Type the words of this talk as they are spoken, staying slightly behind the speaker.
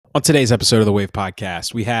On today's episode of the Wave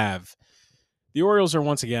Podcast, we have the Orioles are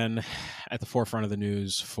once again at the forefront of the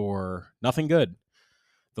news for nothing good.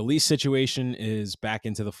 The Lease situation is back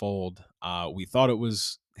into the fold. We thought it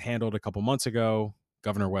was handled a couple months ago.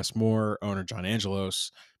 Governor Wes Moore, owner John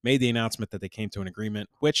Angelos, made the announcement that they came to an agreement,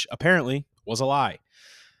 which apparently was a lie.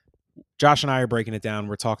 Josh and I are breaking it down.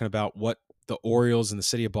 We're talking about what the Orioles and the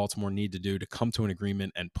city of Baltimore need to do to come to an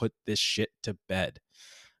agreement and put this shit to bed.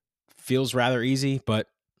 Feels rather easy, but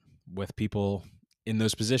with people in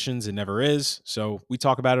those positions, it never is. So we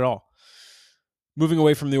talk about it all. Moving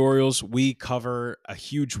away from the Orioles, we cover a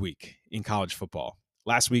huge week in college football.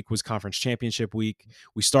 Last week was conference championship week.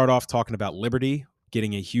 We start off talking about Liberty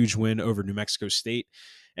getting a huge win over New Mexico State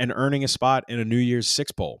and earning a spot in a New Year's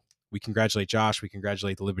Six Bowl. We congratulate Josh. We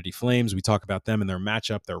congratulate the Liberty Flames. We talk about them and their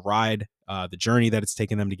matchup, their ride, the journey that it's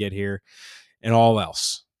taken them to get here, and all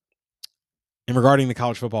else. And regarding the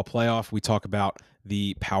college football playoff, we talk about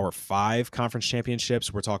the Power 5 conference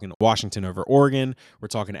championships. We're talking Washington over Oregon. We're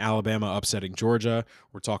talking Alabama upsetting Georgia.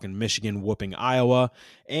 We're talking Michigan whooping Iowa.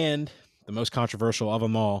 And the most controversial of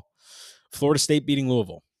them all, Florida State beating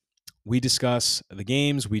Louisville. We discuss the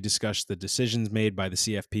games. We discuss the decisions made by the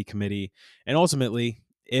CFP committee. And ultimately,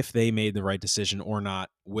 if they made the right decision or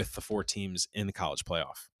not with the four teams in the college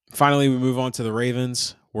playoff. Finally, we move on to the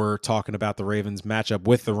Ravens. We're talking about the Ravens matchup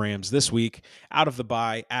with the Rams this week, out of the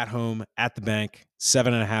bye, at home, at the bank,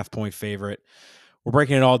 7.5-point favorite. We're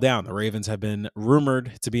breaking it all down. The Ravens have been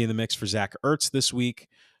rumored to be in the mix for Zach Ertz this week.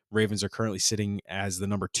 Ravens are currently sitting as the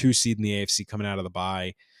number 2 seed in the AFC coming out of the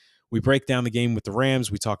bye. We break down the game with the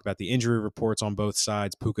Rams. We talk about the injury reports on both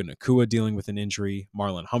sides. Puka Nacua dealing with an injury.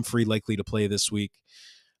 Marlon Humphrey likely to play this week.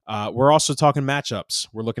 We're also talking matchups.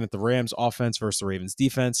 We're looking at the Rams offense versus the Ravens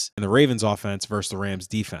defense and the Ravens offense versus the Rams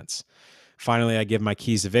defense. Finally, I give my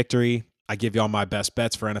keys to victory. I give y'all my best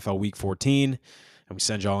bets for NFL Week 14, and we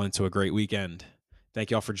send y'all into a great weekend.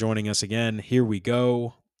 Thank y'all for joining us again. Here we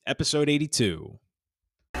go. Episode 82.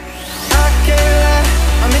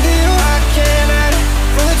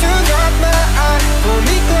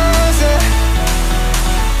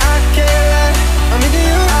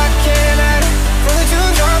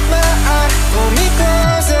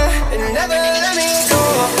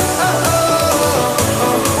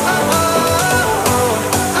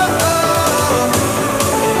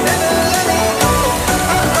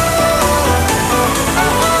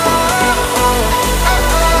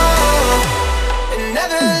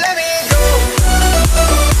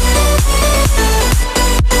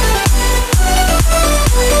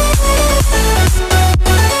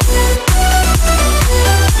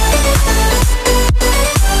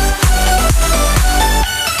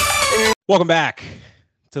 Welcome back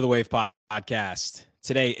to the Wave Podcast.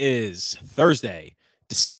 Today is Thursday,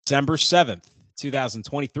 December 7th,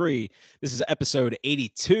 2023. This is episode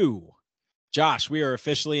 82. Josh, we are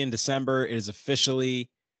officially in December. It is officially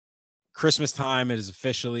Christmas time. It is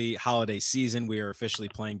officially holiday season. We are officially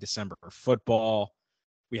playing December football.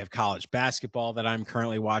 We have college basketball that I'm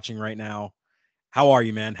currently watching right now. How are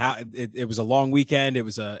you, man? It was a long weekend. It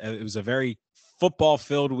was a very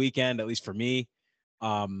football-filled weekend, at least for me.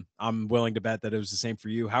 I'm willing to bet that it was the same for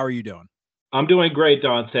you. How are you doing? I'm doing great,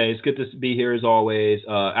 Dante. It's good to be here as always.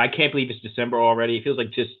 I can't believe it's December already. It feels like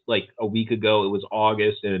just like a week ago it was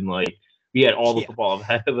August, and like we had all the football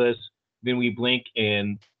ahead of us. Then we blink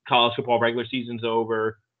and college football regular season's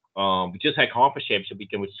over. We just had conference championship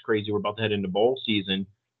weekend, which is crazy. We're about to head into bowl season.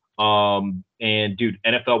 And dude,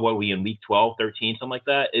 NFL, what are we in week 12, 13, something like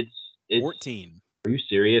that? It's 14. Are you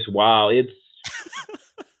serious? Wow, it's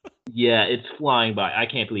yeah, it's flying by. I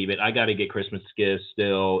can't believe it. I got to get Christmas gifts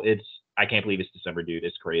still. I can't believe it's December, dude.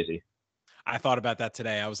 It's crazy. I thought about that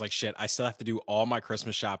today. I was like, shit, I still have to do all my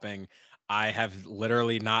Christmas shopping. I have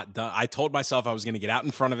literally not done. I told myself I was going to get out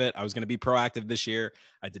in front of it. I was going to be proactive this year.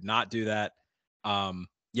 I did not do that.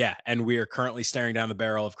 Yeah. And we are currently staring down the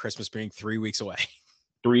barrel of Christmas being 3 weeks away.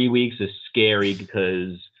 3 weeks is scary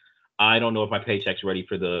because I don't know if my paycheck's ready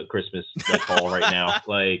for the Christmas call right now.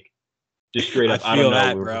 Like, just straight up, I don't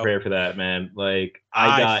know. We're prepared for that, man. Like,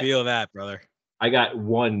 I feel that, brother. I got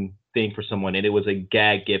one thing for someone, and it was a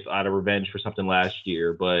gag gift out of revenge for something last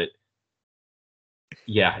year. But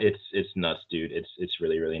yeah, it's nuts, dude. It's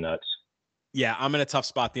really, really nuts. Yeah, I'm in a tough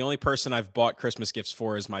spot. The only person I've bought Christmas gifts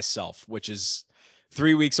for is myself, which is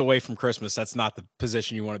 3 weeks away from Christmas. That's not the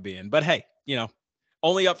position you want to be in. But hey,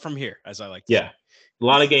 only up from here, as I like to say. A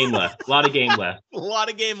lot of game left. A lot of game left. A lot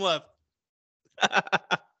of game left.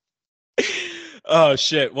 Oh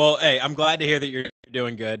shit. Well, hey, I'm glad to hear that you're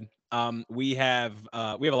doing good. We have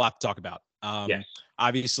a lot to talk about. Yes.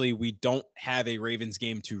 Obviously, we don't have a Ravens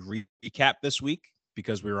game to recap this week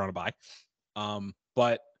because we were on a bye.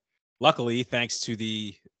 But luckily, thanks to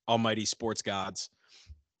the almighty sports gods,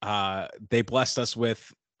 they blessed us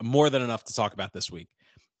with more than enough to talk about this week.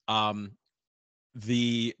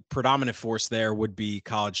 The predominant force there would be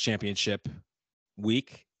college championship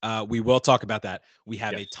week. We will talk about that. We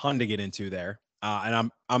have a ton to get into there.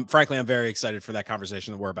 And I'm frankly, I'm very excited for that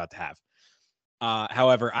conversation that we're about to have.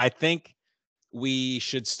 However, I think we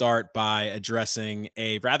should start by addressing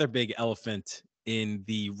a rather big elephant in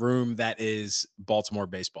the room that is Baltimore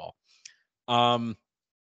baseball.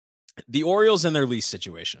 The Orioles and their lease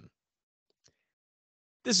situation.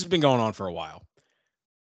 This has been going on for a while.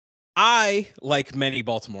 I, like many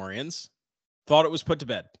Baltimoreans, thought it was put to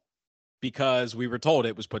bed because we were told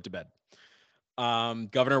it was put to bed.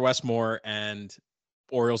 Governor Westmore and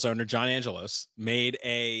Orioles owner John Angelos made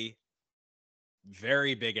a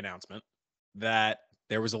very big announcement that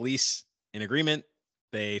there was a lease in agreement.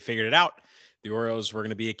 They figured it out. The Orioles were going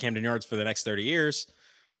to be at Camden Yards for the next 30 years.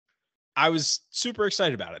 I was super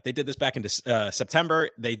excited about it. They did this back in September.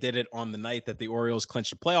 They did it on the night that the Orioles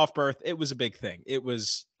clinched a playoff berth. It was a big thing. It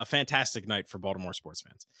was a fantastic night for Baltimore sports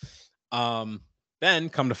fans. Then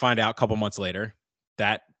come to find out a couple months later,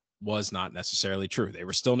 that was not necessarily true. They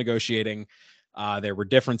were still negotiating. There were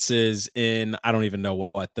differences in, I don't even know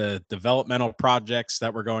what, the developmental projects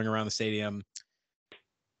that were going around the stadium.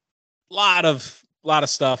 Lot of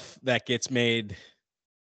stuff that gets made,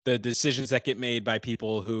 the decisions that get made by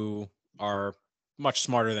people who are much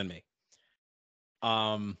smarter than me.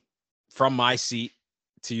 From my seat,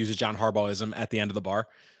 to use a John Harbaughism, at the end of the bar,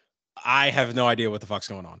 I have no idea what the fuck's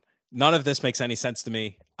going on. None of this makes any sense to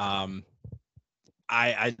me.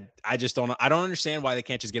 I just don't understand why they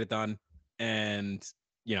can't just get it done. And,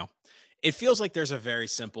 you know, it feels like there's a very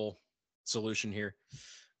simple solution here.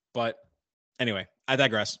 But anyway, I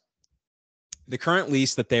digress. The current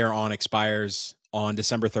lease that they are on expires on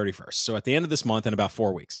December 31st. So at the end of this month, in about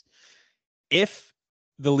 4 weeks. If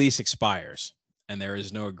the lease expires and there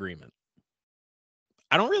is no agreement,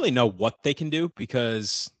 I don't really know what they can do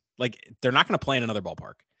because, like, they're not going to play in another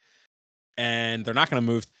ballpark and they're not going to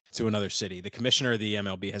move to another city. The commissioner of the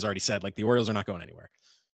MLB has already said, like, the Orioles are not going anywhere.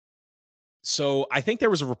 So I think there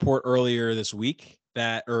was a report earlier this week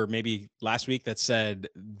that, or maybe last week, that said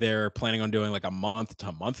they're planning on doing like a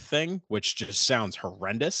month-to-month thing, which just sounds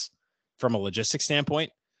horrendous from a logistics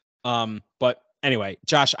standpoint. But anyway,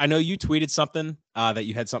 Josh, I know you tweeted something that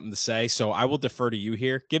you had something to say, so I will defer to you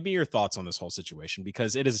here. Give me your thoughts on this whole situation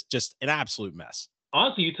because it is just an absolute mess.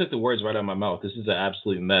 Honestly, you took the words right out of my mouth. This is an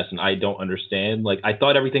absolute mess, and I don't understand. Like, I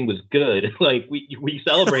thought everything was good. Like, we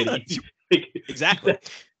celebrated. Like, Exactly.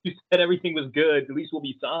 You said everything was good. The lease will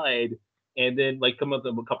be signed, and then like come up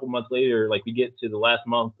a couple months later, like we get to the last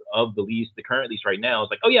month of the lease, the current lease right now. It's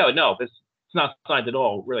like, oh yeah, no, it's not signed at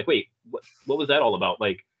all. We're like, wait, what was that all about?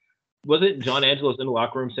 Like, wasn't John Angelos in the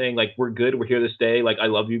locker room saying like, we're good, we're here to stay, like I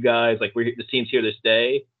love you guys, like the team's here to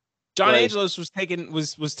stay? John Angelos was taking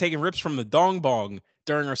rips from the dong bong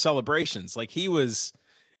during our celebrations. Like he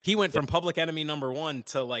went from public enemy number one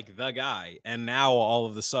to like the guy, and now all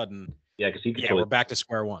of a sudden, because we're back to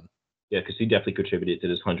square one. Yeah, because he definitely contributed to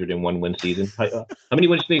this 101 win season. How many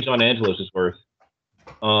wins do you think John Angelos is worth?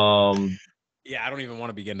 Yeah, I don't even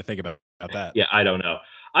want to begin to think about that. Yeah, I don't know.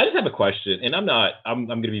 I just have a question, and I'm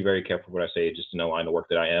going to be very careful what I say, just to know line of work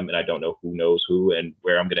that I am, and I don't know who knows who and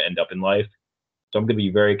where I'm going to end up in life. So I'm going to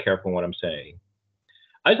be very careful in what I'm saying.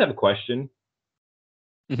 I just have a question.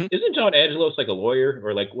 Mm-hmm. Isn't John Angelos like a lawyer,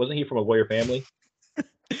 or like wasn't he from a lawyer family?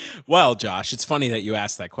 Well, Josh, it's funny that you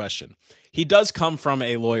asked that question. He does come from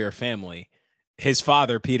a lawyer family. His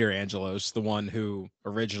father, Peter Angelos, the one who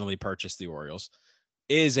originally purchased the Orioles,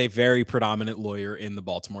 is a very predominant lawyer in the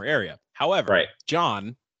Baltimore area. However,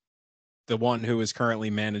 John, the one who is currently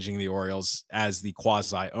managing the Orioles as the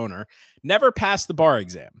quasi owner, never passed the bar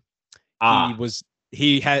exam.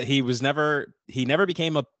 He never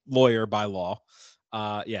became a lawyer by law.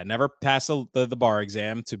 Never passed the bar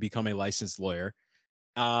exam to become a licensed lawyer.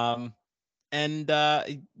 There's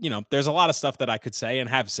a lot of stuff that I could say and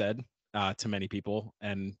have said to many people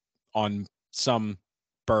and on some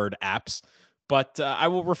bird apps, but I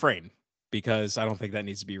will refrain because I don't think that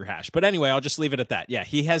needs to be rehashed. But anyway, I'll just leave it at that. Yeah,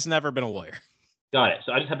 he has never been a lawyer. Got it.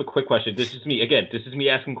 So I just have a quick question. This is me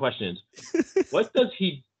asking questions. What does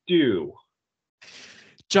he do?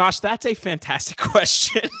 Josh, that's a fantastic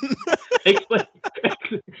question.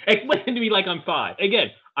 Explain to me like I'm 5.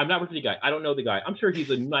 Again, I'm not with the guy. I don't know the guy. I'm sure he's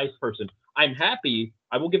a nice person. I'm happy.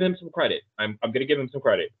 I will give him some credit. I'm going to give him some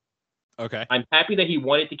credit. Okay. I'm happy that he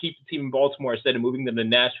wanted to keep the team in Baltimore instead of moving them to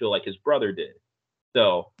Nashville like his brother did.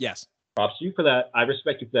 So, yes. Props to you for that. I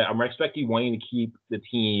respect you for that. I'm respecting you wanting to keep the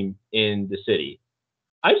team in the city.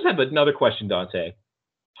 I just have another question, Dante.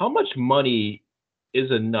 how much money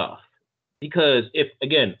is enough? Because if,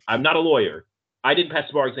 again, I'm not a lawyer, I didn't pass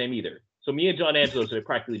the bar exam either. So me and John Angelos are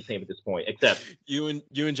practically the same at this point, except you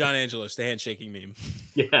and John Angelos, the handshaking meme.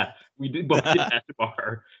 yeah, we both did pass the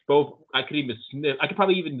bar. Both, I could even sniff. I could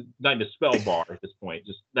probably even not even spell bar at this point.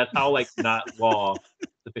 Just that's how like not law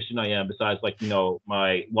sufficient I am. Besides, like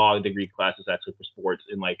my law degree classes actually for sports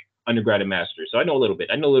in like undergrad and master's. So I know a little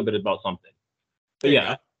bit. I know a little bit about something. But There you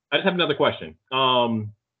yeah, go. I just have another question.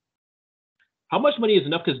 How much money is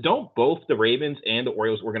enough? Because don't both the Ravens and the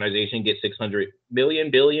Orioles organization get 600 million,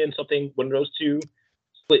 billion, something? One of those two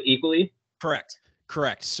split equally? Correct.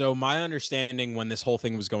 So my understanding when this whole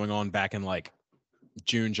thing was going on back in like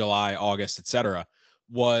June, July, August, etc.,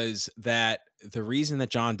 was that the reason that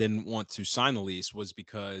John didn't want to sign the lease was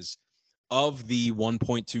because of the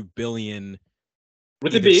 1.2 billion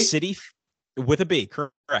With a either B. city with a B,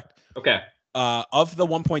 correct. Okay. Of the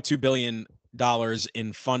 1.2 billion dollars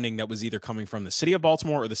in funding that was either coming from the city of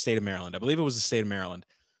Baltimore or the state of Maryland. I believe it was the state of Maryland.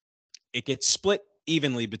 It gets split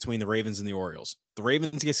evenly between the Ravens and the Orioles. The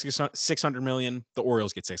Ravens get 600 million, the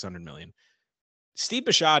Orioles get 600 million. Steve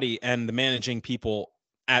Bisciotti and the managing people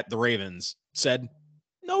at the Ravens said,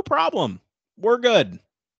 "No problem. We're good."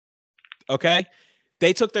 Okay?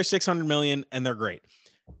 They took their 600 million and they're great.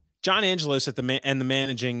 John Angelos at the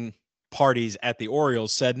managing parties at the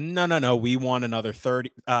Orioles said, no, we want another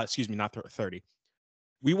 30, not 30.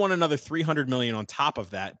 We want another 300 million on top of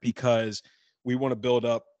that because we want to build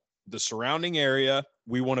up the surrounding area.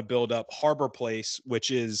 We want to build up Harbor Place,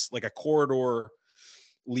 which is like a corridor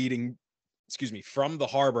leading, from the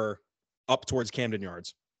harbor up towards Camden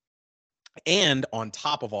Yards. And on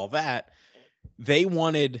top of all that, they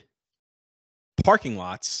wanted parking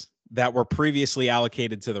lots that were previously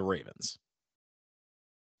allocated to the Ravens.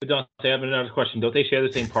 Dante, I have another question. Don't they share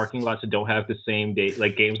the same parking lots and don't have the same day,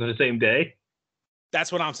 like games on the same day?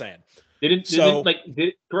 That's what I'm saying. Correct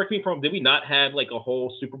me if I'm wrong, did we not have like a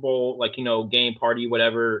whole Super Bowl, like, game party,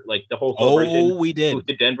 whatever, like the whole celebration? Oh, we did.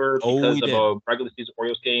 To Denver because of a regular season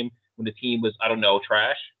Orioles game when the team was, I don't know,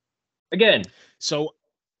 trash. Again. So,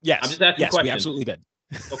 yes. I'm just asking questions. We absolutely did.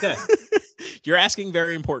 Okay. You're asking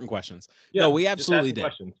very important questions. Yeah, no, we absolutely did.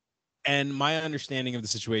 Questions. And my understanding of the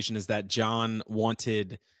situation is that John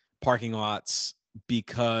wanted parking lots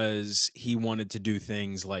because he wanted to do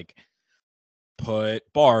things like put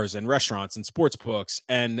bars and restaurants and sports books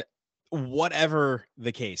and whatever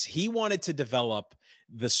the case. He wanted to develop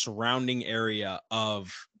the surrounding area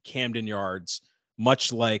of Camden Yards,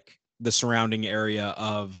 much like the surrounding area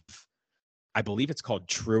of, I believe it's called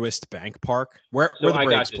Truist Bank Park, where the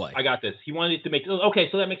Braves play. I got this. He wanted to make, okay,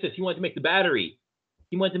 so that makes sense. He wanted to make the battery.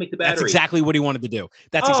 That's exactly what he wanted to do.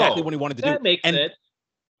 That makes sense.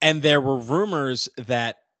 And there were rumors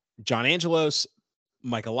that John Angelos,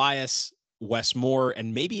 Mike Elias, Wes Moore,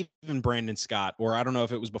 and maybe even Brandon Scott, or I don't know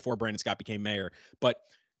if it was before Brandon Scott became mayor, but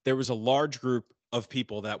there was a large group of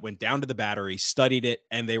people that went down to the Battery, studied it,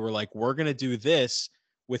 and they were like, we're going to do this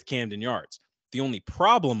with Camden Yards. The only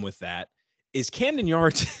problem with that is Camden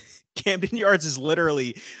Yards is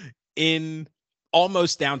literally in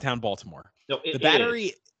almost downtown Baltimore. No, the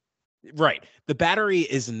Battery, right. The Battery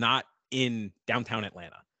is not in downtown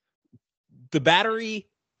Atlanta.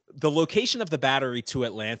 The location of the Battery to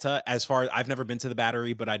Atlanta, as far as I've never been to the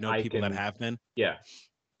Battery, but I know people that have been. Yeah.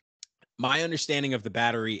 My understanding of the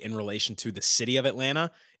Battery in relation to the city of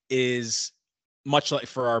Atlanta is much like,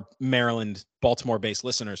 for our Maryland, Baltimore-based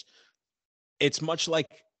listeners, it's much like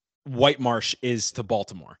White Marsh is to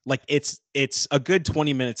Baltimore. Like it's a good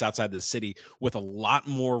 20 minutes outside the city with a lot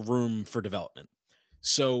more room for development.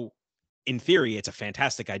 So in theory, it's a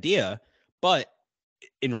fantastic idea, but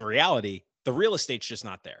in reality, the real estate's just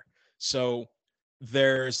not there. So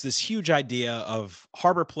there's this huge idea of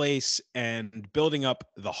Harbor Place and building up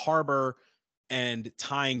the harbor and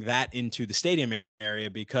tying that into the stadium area,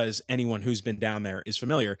 because anyone who's been down there is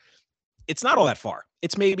familiar. It's not all that far.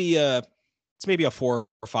 It's maybe a 4 or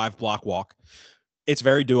 5 block walk. It's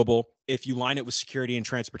very doable. If you line it with security and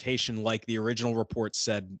transportation, like the original report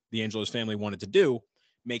said the Angelos family wanted to do,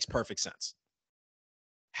 makes perfect sense.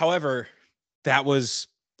 However, that was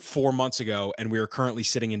 4 months ago, and we are currently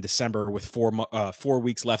sitting in December with 4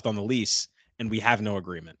 weeks left on the lease, and we have no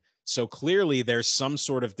agreement. So clearly there's some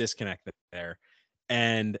sort of disconnect there.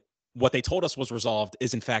 And what they told us was resolved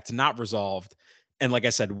is in fact not resolved. And like I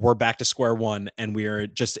said, we're back to square one, and we are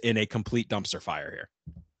just in a complete dumpster fire here.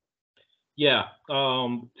 Yeah.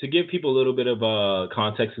 To give people a little bit of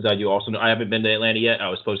context, because I do also know, I haven't been to Atlanta yet. I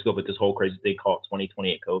was supposed to go, but this whole crazy thing called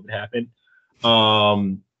 2028 COVID happened.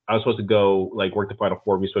 I was supposed to go, like, work the Final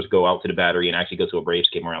Four. We were supposed to go out to the Battery and actually go to a Braves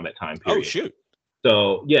game around that time period. Oh, shoot.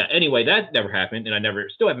 So yeah, anyway, that never happened,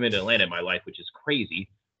 and still haven't been to Atlanta in my life, which is crazy.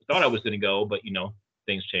 Thought I was going to go, but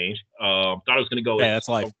things change. Thought I was going to go. Hey, that's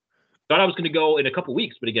life. Thought I was going to go in a couple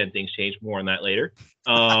weeks, but again, things change. More on that later.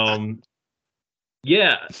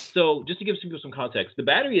 Yeah. So just to give some context, the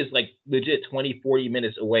Battery is like legit 20, 40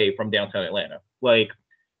 minutes away from downtown Atlanta. Like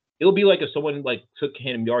it'll be like if someone like took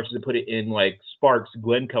Camden Yards to put it in like Sparks,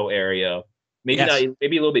 Glencoe area, maybe not,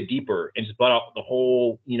 maybe a little bit deeper, and just bought out the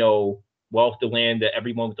whole, wealth of land that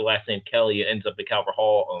everyone with the last name Kelly ends up the Calvert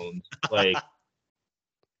Hall owns. Like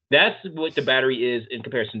that's what the Battery is in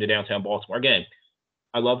comparison to downtown Baltimore. Again,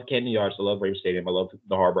 I love Camden Yards, I love Raven Stadium, I love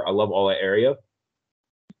the harbor, I love all that area.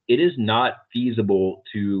 It is not feasible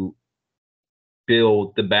to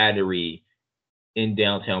build the Battery in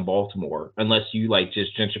downtown Baltimore unless you like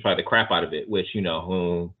just gentrify the crap out of it, which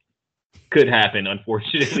could happen,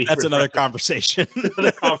 unfortunately. That's another conversation.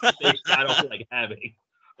 Another conversation I don't feel like having.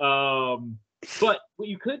 But what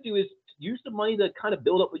you could do is use the money to kind of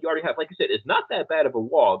build up what you already have. Like you said, it's not that bad of a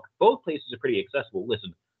walk. Both places are pretty accessible.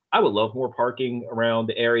 Listen, I would love more parking around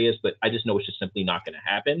the areas, but I just know it's just simply not going to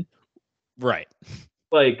happen. Right.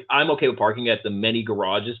 Like I'm okay with parking at the many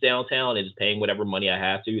garages downtown and just paying whatever money I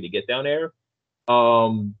have to get down there.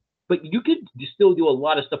 But you could still do a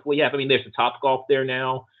lot of stuff we have. I mean, there's the Top Golf there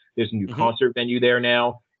now. There's a new concert venue there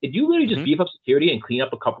now. If you literally just beef up security and clean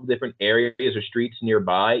up a couple of different areas or streets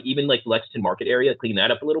nearby, even like Lexington Market area, clean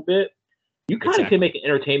that up a little bit, you kind of can make an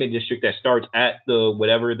entertainment district that starts at the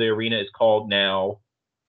whatever the arena is called now.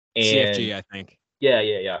 And CFG, I think. Yeah.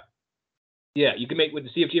 Yeah, you can make with the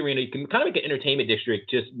CFG arena, you can kind of make an entertainment district,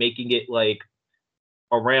 just making it like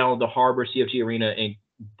around the Harbor, CFG arena, and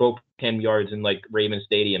both Camden Yards and like Raven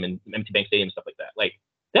Stadium and Empty Bank Stadium and stuff like that. Like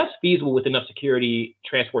that's feasible with enough security,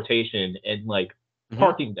 transportation, and like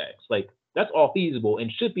parking decks. Like that's all feasible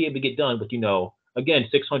and should be able to get done with, again,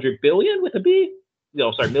 $600 billion with a B.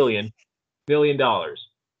 No, sorry, $1 million.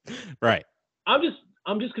 Right. I'm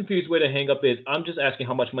just confused where the hang up is. I'm just asking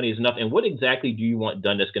how much money is enough and what exactly do you want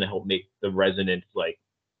done that's going to help make the residents like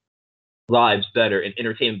lives better and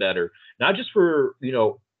entertain better, not just for,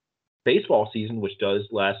 baseball season, which does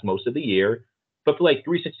last most of the year, but for like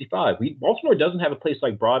 365. Baltimore doesn't have a place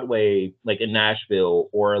like Broadway, like in Nashville,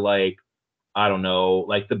 or like, I don't know,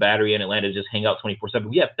 like the Battery in Atlanta, just hang out 24/7.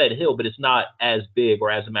 We have Fed Hill, but it's not as big or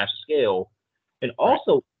as a massive scale. And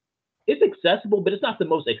also, it's accessible, but it's not the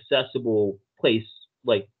most accessible place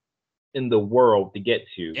like in the world to get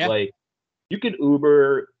to. Yeah. Like you can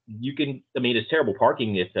Uber, it's terrible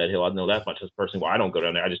parking at Fed Hill. I know that much as personally. Well, I don't go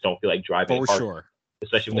down there. I just don't feel like driving. For sure.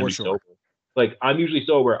 Especially when I'm sober. Like I'm usually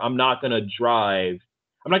sober. I'm not gonna drive.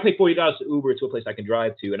 I'm not gonna pay $40 to Uber to a place I can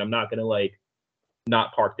drive to, and I'm not gonna like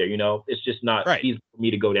not park there. It's just not easy for me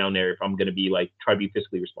to go down there if I'm gonna be like try to be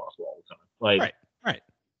fiscally responsible all the time. Like right.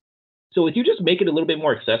 So if you just make it a little bit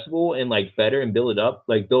more accessible and like better and build it up,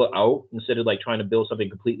 like build it out instead of like trying to build something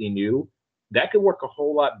completely new, that could work a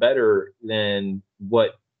whole lot better than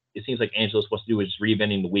what it seems like Angelos wants to do, is just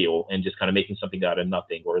reinventing the wheel and just kind of making something out of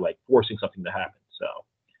nothing or like forcing something to happen. So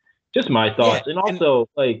just my thoughts. And also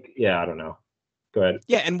I don't know. Go ahead.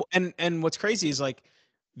 Yeah. And what's crazy is like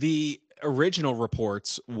the original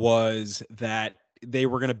reports was that they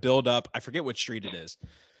were going to build up, I forget what street it is,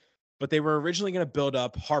 but they were originally going to build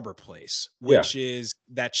up Harbor Place, which is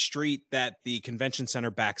that street that the convention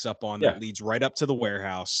center backs up on that leads right up to the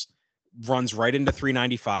warehouse, runs right into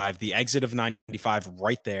 395, the exit of 95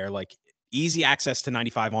 right there, like easy access to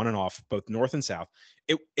 95 on and off, both north and south.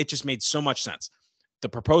 It just made so much sense. The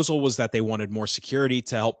proposal was that they wanted more security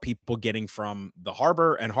to help people getting from the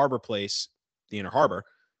harbor and Harbor Place, the inner harbor,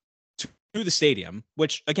 to the stadium,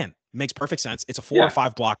 which again makes perfect sense. It's a 4 or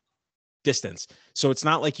 5 block distance. So it's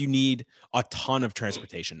not like you need a ton of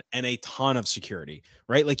transportation and a ton of security,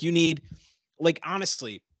 right? Like you need, like,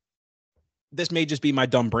 honestly, this may just be my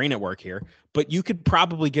dumb brain at work here, but you could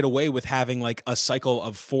probably get away with having like a cycle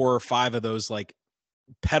of 4 or 5 of those like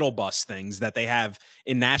pedal bus things that they have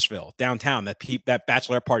in Nashville downtown that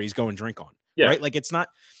bachelorette parties go and drink on, right? Like it's not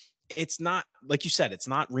like you said, it's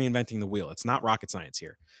not reinventing the wheel. It's not rocket science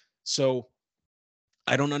here. So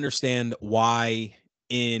I don't understand why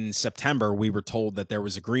in September we were told that there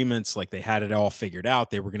was agreements, like they had it all figured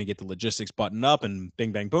out. They were going to get the logistics buttoned up and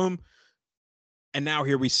bing, bang, boom. And now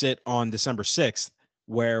here we sit on December 6th,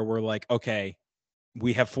 where we're like, okay,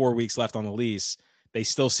 we have 4 weeks left on the lease. They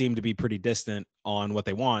still seem to be pretty distant on what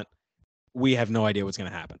they want. We have no idea what's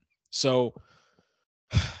going to happen. So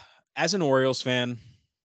as an Orioles fan,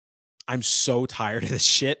 I'm so tired of this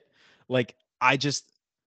shit. Like,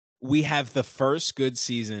 we have the first good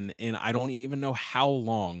season in I don't even know how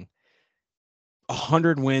long.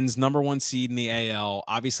 100 wins, number 1 seed in the AL.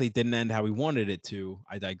 Obviously, it didn't end how we wanted it to.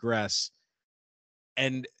 I digress.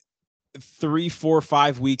 And 3, 4,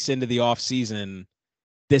 5 weeks into the offseason,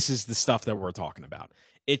 this is the stuff that we're talking about.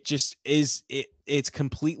 It just is. It's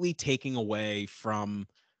completely taking away from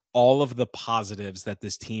all of the positives that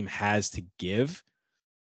this team has to give.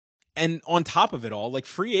 And on top of it all, like,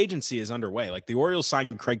 free agency is underway. Like, the Orioles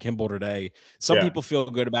signed Craig Kimbrell today. Some Yeah, people feel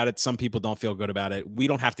good about it. Some people don't feel good about it. We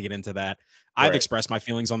don't have to get into that. I've right. expressed my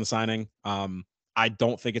feelings on the signing. I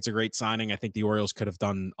don't think it's a great signing. I think the Orioles could have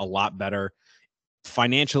done a lot better.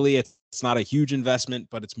 Financially, it's not a huge investment,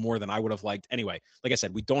 but it's more than I would have liked. Anyway, like I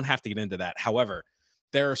said, we don't have to get into that. However,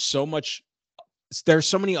 there's so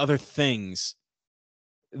many other things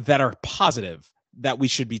that are positive that we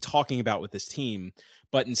should be talking about with this team,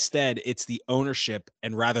 but instead it's the ownership,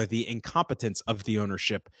 and rather the incompetence of the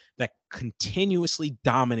ownership, that continuously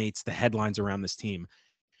dominates the headlines around this team.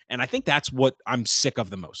 And I think that's what I'm sick of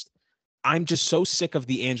the most. I'm just so sick of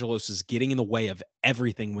the Angeloses getting in the way of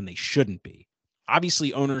everything when they shouldn't be.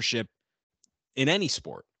 Obviously, ownership in any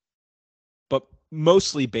sport, but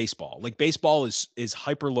mostly baseball. Like, baseball is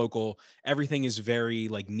hyper local. Everything is very,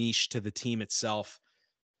 like, niche to the team itself.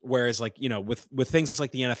 Whereas, like, with things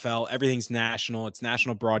like the NFL, everything's national. It's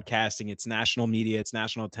national broadcasting, it's national media, it's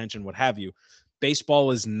national attention, what have you.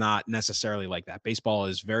 Baseball is not necessarily like that. Baseball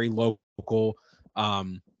is very local.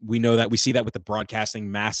 We know that. We see that with the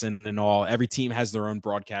broadcasting, Masson and all. Every team has their own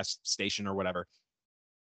broadcast station or whatever.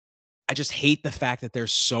 I just hate the fact that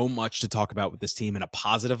there's so much to talk about with this team in a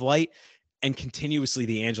positive light, and continuously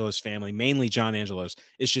the Angelos family, mainly John Angelos,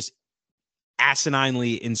 is just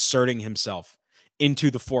asininely inserting himself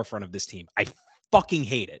into the forefront of this team. I fucking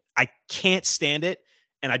hate it. I can't stand it,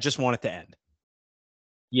 and I just want it to end.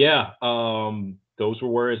 Yeah, those were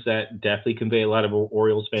words that definitely convey a lot of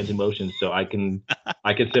Orioles fans' emotions. So I can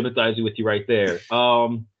sympathize with you right there.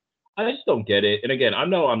 I just don't get it. And again, I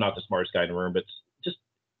know I'm not the smartest guy in the room, but just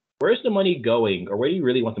where's the money going, or where do you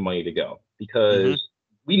really want the money to go? Because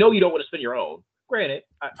we know you don't want to spend your own. Granted,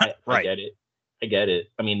 I Right. get it. I get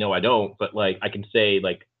it. I mean, no, I don't. But like, I can say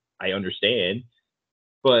like I understand.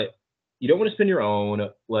 But you don't want to spend your own.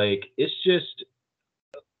 Like, it's just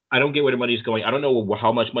I don't get where the money's going. I don't know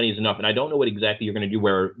how much money is enough, and I don't know what exactly you're going to do.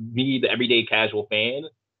 Where me, the everyday casual fan,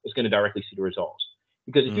 is going to directly see the results.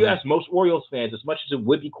 Because if you ask most Orioles fans, as much as it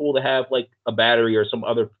would be cool to have like a battery or some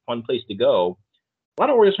other fun place to go, a lot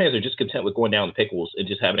of Orioles fans are just content with going down to Pickles and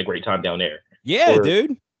just having a great time down there. Yeah, Or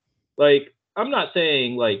dude. like, I'm not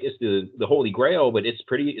saying like it's the holy grail, but it's a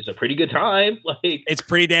pretty good time. Like, It's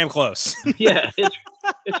pretty damn close. yeah,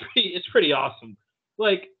 it's pretty awesome.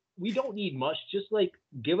 Like, we don't need much. Just like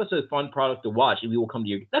give us a fun product to watch, and we will come to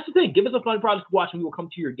your. That's the thing. Give us a fun product to watch, and we will come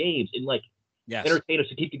to your games and like entertain us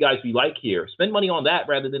to keep the guys we like here. Spend money on that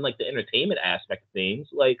rather than like the entertainment aspect of things.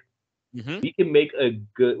 Like, we can make a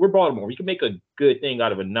good. We're Baltimore. We can make a good thing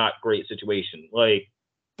out of a not great situation. Like,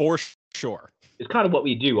 For sure. it's kind of what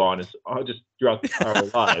we do, just throughout our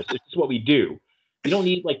lives. It's just what we do. We don't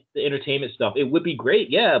need like the entertainment stuff. It would be great,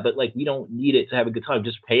 yeah, but like we don't need it to have a good time.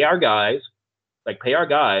 Just pay our guys,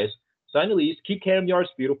 sign the lease, keep Camden Yards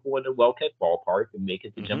beautiful in a well-kept ballpark, and make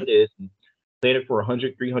it the gem it is, and play it for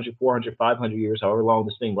 100, 300, 400, 500 years, however long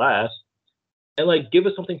this thing lasts, and like give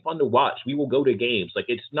us something fun to watch. We will go to games. Like,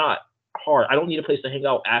 it's not hard. I don't need a place to hang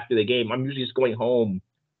out after the game. I'm usually just going home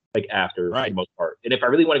like after for the most part. And if I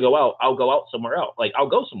really want to go out, I'll go out somewhere else. Like, I'll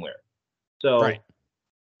go somewhere. So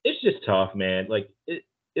it's just tough, man. Like,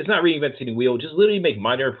 it's not reinventing the wheel. Just literally make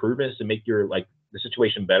minor improvements to make your like the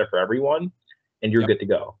situation better for everyone, and you're good to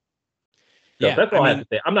go. So that's all I have to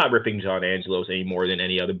say. I'm not ripping John Angelos any more than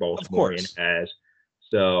any other Baltimorean has.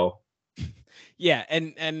 So yeah,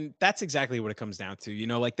 and that's exactly what it comes down to.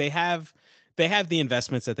 Like, they have the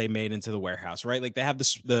investments that they made into the warehouse, right? Like, they have the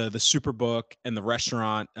Superbook and the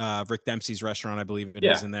restaurant, Rick Dempsey's restaurant, I believe it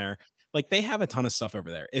is in there. Like, they have a ton of stuff over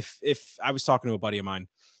there. If I was talking to a buddy of mine,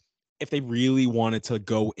 if they really wanted to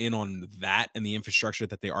go in on that and the infrastructure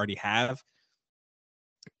that they already have,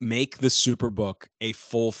 make the Superbook a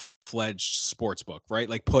full-fledged sports book, right?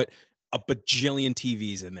 Like, put a bajillion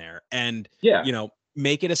TVs in there, and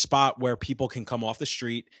make it a spot where people can come off the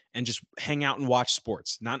street and just hang out and watch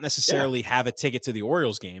sports, not necessarily have a ticket to the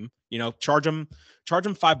Orioles game. Charge them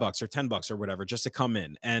 $5 or $10 or whatever just to come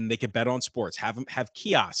in, and they could bet on sports. Have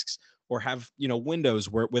kiosks, or have windows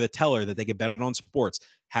with a teller that they could bet on sports.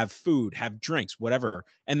 Have food, have drinks, whatever.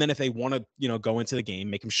 And then if they want to go into the game,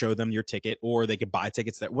 make them show them your ticket, or they could buy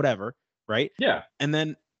tickets, that whatever, right? Yeah. And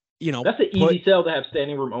then that's an easy sell to have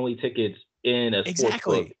standing room only tickets in a sports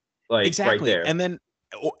book, like right there. And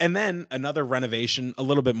then another renovation, a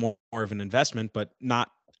little bit more of an investment, but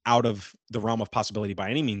not out of the realm of possibility by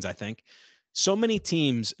any means, I think. So many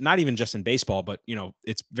teams, not even just in baseball, but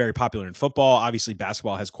it's very popular in football. Obviously,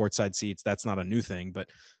 basketball has courtside seats. That's not a new thing, but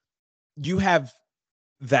you have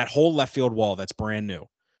that whole left field wall that's brand new.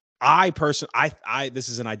 I this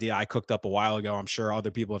is an idea I cooked up a while ago. I'm sure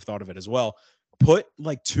other people have thought of it as well. Put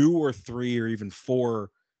like 2 or 3 or even 4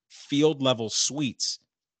 field level suites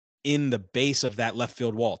in the base of that left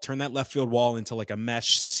field wall. Turn that left field wall into like a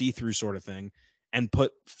mesh see-through sort of thing and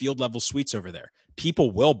put field level suites over there.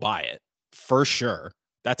 People will buy it for sure.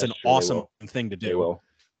 That's an true, awesome thing to do. They will.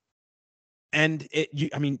 And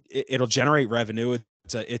it'll generate revenue.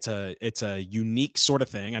 It's a unique sort of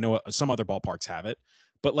thing. I know some other ballparks have it,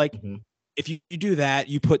 but like if you do that,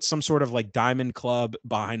 you put some sort of like diamond club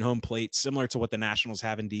behind home plate, similar to what the Nationals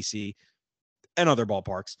have in DC and other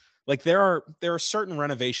ballparks. Like there are certain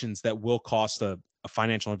renovations that will cost a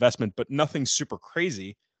financial investment, but nothing super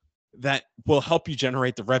crazy that will help you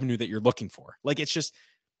generate the revenue that you're looking for. Like it's just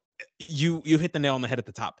you hit the nail on the head at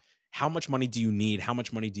the top. How much money do you need? How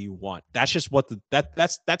much money do you want? That's just what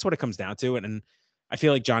that's what it comes down to. And I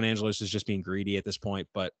feel like John Angelos is just being greedy at this point.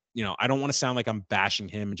 But I don't want to sound like I'm bashing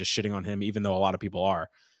him and just shitting on him, even though a lot of people are.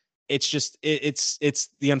 It's just it's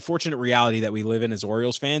the unfortunate reality that we live in as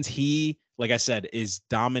Orioles fans. He, like I said, is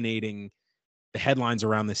dominating the headlines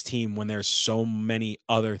around this team when there's so many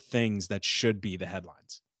other things that should be the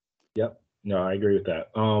headlines. Yep. No, I agree with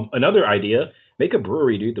that. Another idea, make a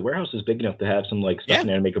brewery, dude. The warehouse is big enough to have some like stuff in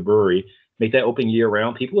there and make a brewery. Make that open year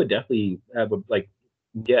round. People would definitely have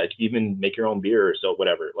even make your own beer or so,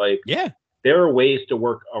 whatever. Like, there are ways to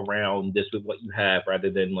work around this with what you have rather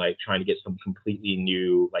than like trying to get some completely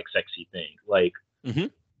new, like sexy thing. Like,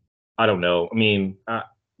 I don't know. I mean, there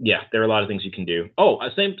are a lot of things you can do. Oh,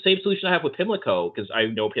 same solution I have with Pimlico, because I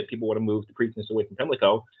know people want to move the Preakness away from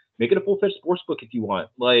Pimlico. Make it a full-fledged sports book if you want.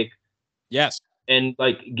 Like, yes. And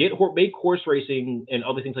like make horse racing and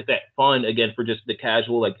other things like that fun again for just the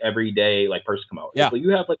casual, like everyday like person come out. Yeah. So you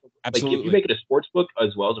have like if you make it a sports book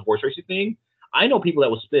as well as a horse racing thing, I know people that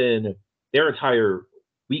will spend their entire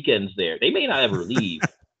weekends there. They may not ever leave.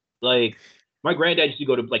 Like my granddad used to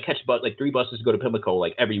go to like catch 3 buses to go to Pimlico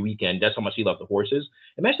like every weekend. That's how much he loved the horses.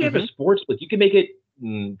 Imagine if a sports book, you can make it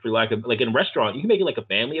for like in a restaurant, you can make it like a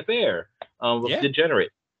family affair.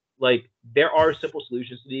 Degenerate. Like there are simple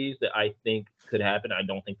solutions to these that I think could happen. I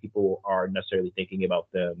don't think people are necessarily thinking about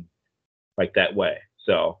them like that way.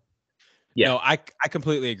 So, yeah. No, I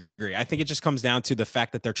completely agree. I think it just comes down to the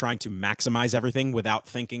fact that they're trying to maximize everything without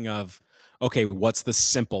thinking of, okay, what's the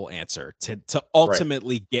simple answer to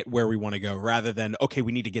ultimately get where we want to go, rather than, okay,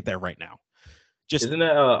 we need to get there right now. Just isn't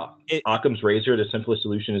that Occam's razor? The simplest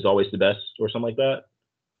solution is always the best, or something like that.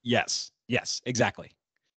 Yes, exactly.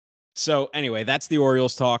 So anyway, that's the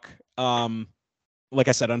Orioles talk. Like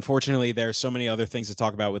I said, unfortunately, there's so many other things to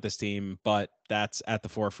talk about with this team, but that's at the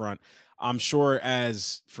forefront. I'm sure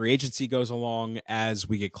as free agency goes along, as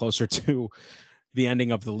we get closer to the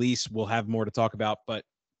ending of the lease, we'll have more to talk about. But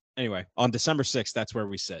anyway, on December 6th, that's where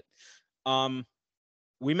we sit.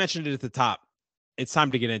 We mentioned it at the top. It's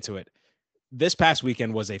time to get into it. This past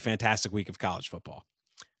weekend was a fantastic week of college football.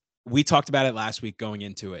 We talked about it last week going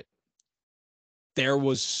into it. There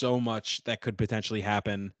was so much that could potentially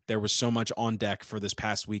happen. There was so much on deck for this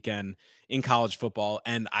past weekend in college football.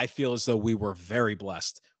 And I feel as though we were very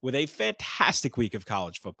blessed with a fantastic week of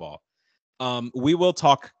college football. We will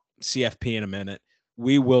talk CFP in a minute.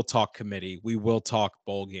 We will talk committee. We will talk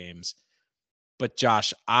bowl games. But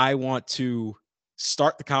Josh, I want to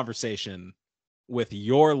start the conversation with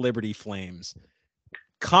your Liberty Flames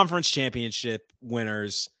conference championship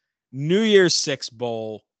winners, New Year's Six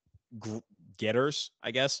Bowl getters,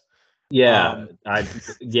 I guess. Yeah,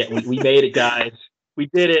 we made it, guys. We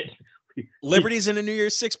did it. Liberty's in a New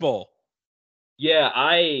Year's Six Bowl. Yeah,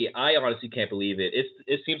 I honestly can't believe it.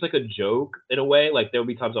 It seems like a joke in a way. Like there'll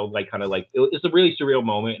be times I'll like kind of like it's a really surreal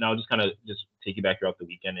moment, and I'll just kind of just take you back throughout the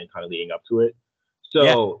weekend and kind of leading up to it.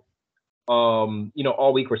 So,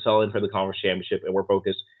 all week we're selling for the conference championship, and we're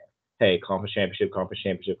focused. Hey, conference championship.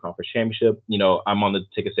 I'm on the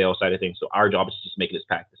ticket sales side of things, so our job is to just make it as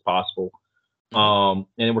packed as possible. And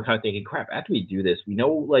then we're kind of thinking, crap, after we do this, we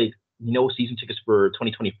know season tickets for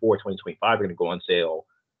 2024, 2025 are going to go on sale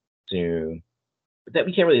soon. But that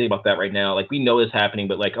we can't really think about that right now. Like we know it's happening,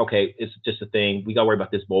 but like, okay, it's just a thing. We got to worry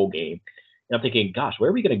about this bowl game. And I'm thinking, gosh, where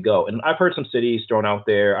are we going to go? And I've heard some cities thrown out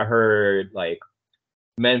there. I heard like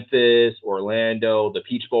Memphis, Orlando, the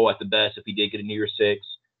Peach Bowl at the best if we did get a New Year's Six.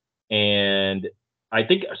 And I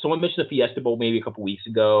think someone mentioned the Fiesta Bowl maybe a couple weeks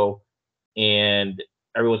ago, and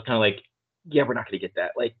everyone's kind of like, yeah, we're not going to get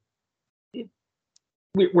that. Like,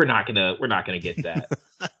 we're not gonna get that.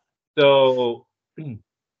 So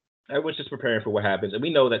everyone's just preparing for what happens, and we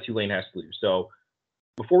know that Tulane has to lose. So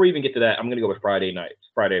before we even get to that, I'm going to go with Friday night.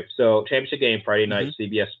 So championship game Friday night,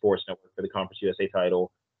 CBS Sports Network for the Conference USA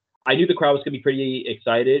title. I knew the crowd was going to be pretty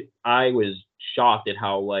excited. I was shocked at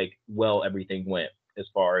how well everything went as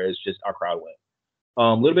far as just our crowd went.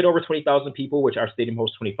 A little bit over 20,000 people, which our stadium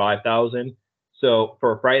hosts 25,000. So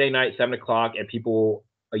for a Friday night, 7 o'clock, and people,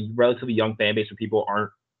 a relatively young fan base where people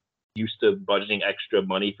aren't used to budgeting extra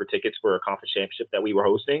money for tickets for a conference championship that we were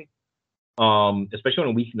hosting, especially on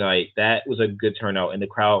a weeknight, that was a good turnout, and the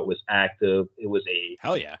crowd was active. It was a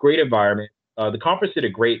great environment. The conference did a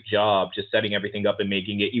great job just setting everything up and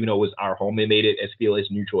making it, even though it was our home, they made it feel as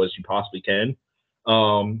neutral as you possibly can.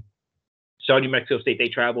 New Mexico State, they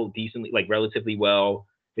traveled decently, relatively well.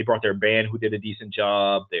 They brought their band who did a decent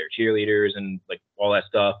job, their cheerleaders and all that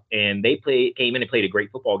stuff. And they came in and played a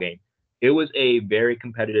great football game. It was a very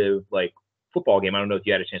competitive football game. I don't know if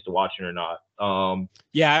you had a chance to watch it or not.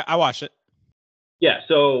 Yeah, I watched it. Yeah,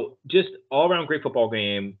 so just all around great football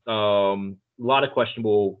game. A lot of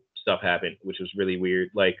questionable stuff happened, which was really weird.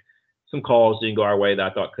 Some calls didn't go our way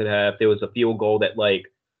that I thought could have. There was a field goal that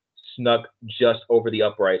snuck just over the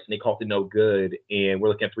uprights, and they called it no good. And we're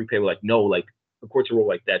looking at three people no, according to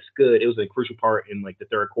rule, that's good. It was a crucial part in the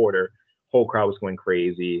third quarter. Whole crowd was going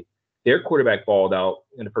crazy. Their quarterback balled out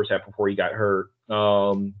in the first half before he got hurt.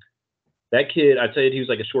 That kid, I'd say he was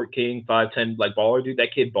a short king, 5'10", baller dude.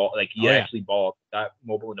 That kid balled, he actually balled, got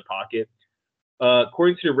mobile in the pocket.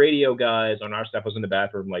 According to the radio guys on our staff, I was in the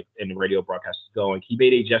bathroom, and the radio broadcast is going. He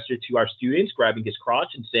made a gesture to our students, grabbing his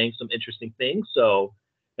crotch and saying some interesting things. So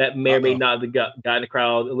that may or may not have gotten the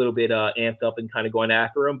crowd a little bit amped up and kind of going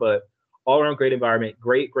after him, but all around great environment,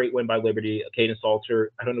 great win by Liberty. Caden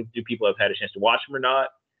Salter, I don't know if people have had a chance to watch him or not.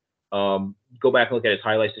 Go back and look at his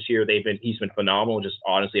highlights this year. He's been phenomenal. Just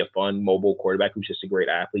honestly a fun mobile quarterback who's just a great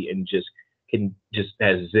athlete and just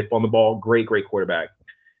has zip on the ball. Great quarterback.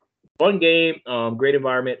 Fun game, great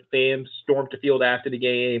environment. Fans stormed the field after the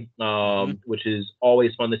game, which is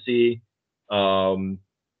always fun to see.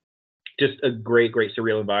 Just a great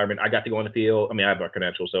surreal environment. I got to go on the field. I mean, I have my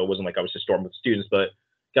credentials, so it wasn't I was just storming with students, but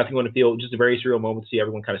got to go on the field. Just a very surreal moment to see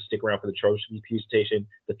everyone kind of stick around for the trophy presentation.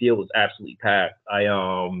 The field was absolutely packed. I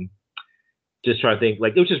just trying to think,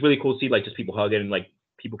 it was just really cool to see just people hugging and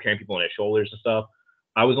people carrying people on their shoulders and stuff.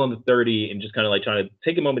 I was on the 30 and just kind of trying to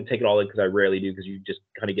take a moment to take it all in because I rarely do because you just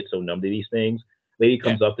kind of get so numb to these things. Lady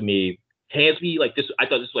comes up to me, hands me this. I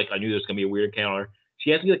thought this was I knew this was gonna be a weird encounter.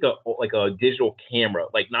 She hands me a digital camera,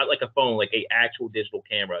 not a phone, a actual digital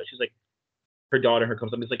camera. She's her daughter,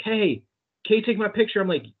 comes up and is hey, can you take my picture?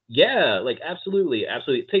 I'm yeah, absolutely.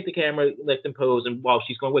 Take the camera, let them pose. And while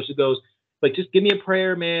she's going, she goes, just give me a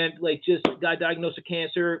prayer, man. Just got diagnosed with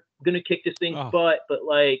cancer. I'm gonna kick this thing's butt, but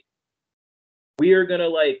we're gonna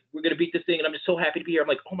beat this thing. And I'm just so happy to be here. I'm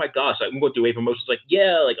oh my gosh, I'm going through wave emotions.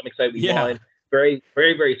 Yeah, I'm excited we won. Very,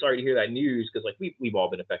 very, very sorry to hear that news because we've all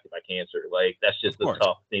been affected by cancer. That's just a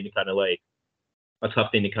tough thing to kind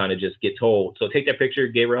of just get told. So take that picture,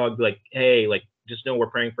 gave her a hug, hey, just know we're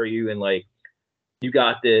praying for you and you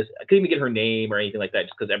got this. I couldn't even get her name or anything like that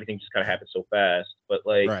just because everything just kind of happened so fast. But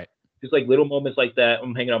just little moments like that.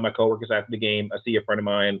 I'm hanging out with my coworkers after the game. I see a friend of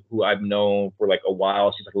mine who I've known for a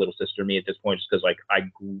while. She's a little sister to me at this point just because I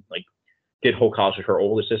grew, did whole college with her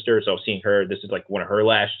older sister. So I've seen her. This is one of her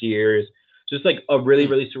last years. Just a really,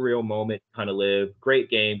 really surreal moment to kind of live. Great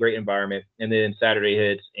game, great environment. And then Saturday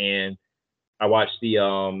hits and I watched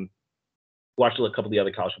a couple of the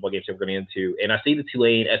other college football games that we're going into, and I see the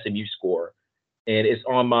Tulane SMU score, and it's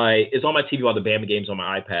on my TV while the Bama game's on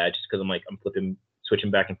my iPad, just because I'm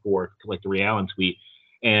switching back and forth to the Ray Allen tweet,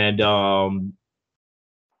 and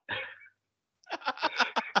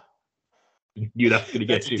dude, that's gonna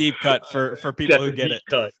get you. Deep cut for people who get it.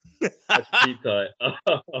 That's a deep cut.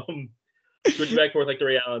 Switching back and forth the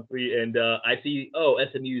Ray Allen tweet, and I see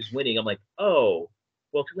SMU's winning. I'm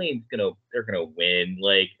well, Tulane's they're gonna win.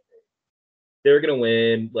 They're going to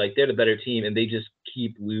win. They're the better team, and they just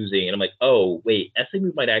keep losing. And I'm oh, wait,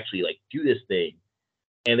 SMU might actually, do this thing.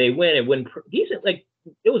 And they win decent.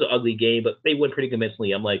 It was an ugly game, but they win pretty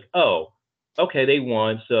convincingly. I'm oh, okay, they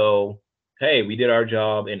won. So, hey, we did our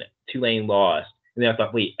job, and Tulane lost. And then I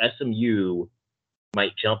thought, wait, SMU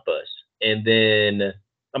might jump us. And then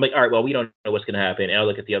I'm all right, well, we don't know what's going to happen. And I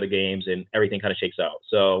look at the other games, and everything kind of shakes out.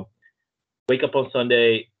 So, wake up on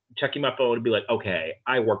Sunday, checking my phone and be okay,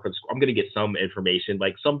 I work for the school. I'm going to get some information.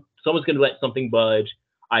 Someone's going to let something budge.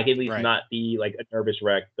 I can at least not be a nervous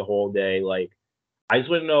wreck the whole day. I just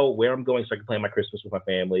want to know where I'm going so I can plan my Christmas with my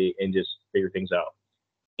family and just figure things out.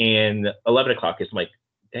 And 11 o'clock is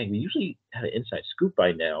dang, we usually have an inside scoop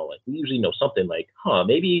by now. We usually know something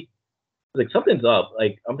maybe Like, something's up.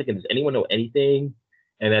 Like, I'm thinking, does anyone know anything?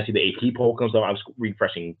 And then I see the AP poll comes up. I was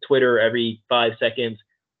refreshing Twitter every 5 seconds.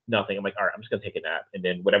 Nothing. I'm like, all right, I'm just gonna take a nap, and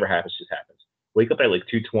then whatever happens just happens. Wake up at like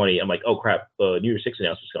 2:20. I'm like, oh crap, New Year's Six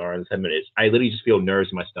announcement's going on in 10 minutes. I literally just feel nerves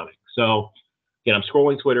in my stomach. So again, I'm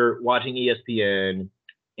scrolling Twitter, watching ESPN,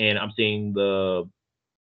 and I'm seeing the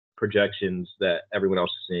projections that everyone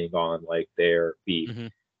else is seeing on like their feed. Mm-hmm.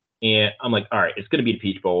 And I'm like, all right, it's gonna be the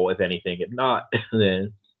Peach Bowl, if anything. If not,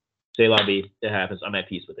 then say la vie, it happens. I'm at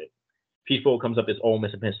peace with it. Peach Bowl comes up as Ole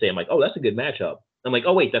Miss and Penn State. I'm like, oh, that's a good matchup. I'm like,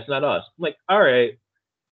 oh wait, that's not us. I'm like, all right,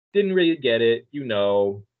 didn't really get it.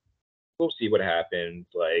 We'll see what happens.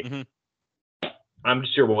 Like, I'm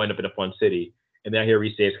sure we'll end up in a fun city. And then I hear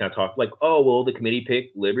Reese Davis kind of talk like, oh, well, the committee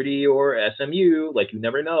picked Liberty or SMU. Like, you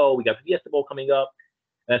never know. We got the Fiesta Bowl coming up.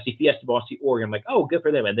 And I see Fiesta Bowl, I see Oregon. I'm like, oh, good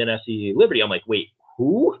for them. And then I see Liberty. I'm like, wait,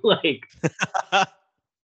 who? Like, I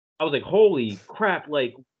was like, holy crap.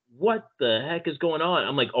 Like, what the heck is going on?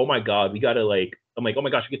 I'm like, oh my God, we got to like, I'm like, oh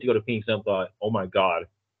my gosh, we get to go to Phoenix. And I thought, oh my God,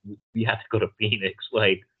 we have to go to Phoenix.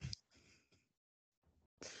 Like,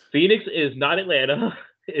 Phoenix is not Atlanta.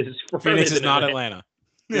 Phoenix is not Atlanta.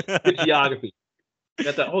 Good geography.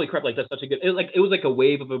 That's a, holy crap! Like, that's such a good. It was like a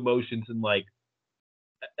wave of emotions, and like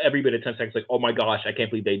every bit of 10 seconds, like, oh my gosh, I can't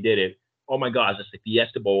believe they did it. Oh my gosh, that's the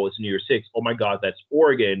Fiesta Bowl. It's New Year's Six. Oh my God, that's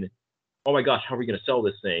Oregon. Oh my gosh, how are we gonna sell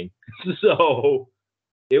this thing? So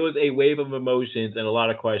it was a wave of emotions and a lot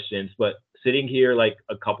of questions. But sitting here like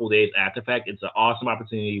a couple days after fact, it's an awesome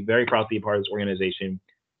opportunity. Very proud to be a part of this organization.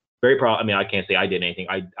 Very proud. I mean, I can't say I did anything.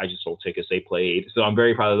 I just sold tickets. They played. So I'm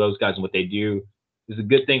very proud of those guys and what they do. It's a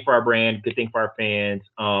good thing for our brand, good thing for our fans.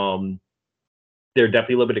 There are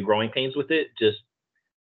definitely a little bit of growing pains with it. Just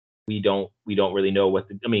we don't really know what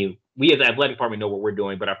I mean, we as an athletic department know what we're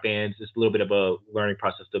doing, but our fans, it's a little bit of a learning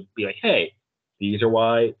process to be like, hey, these are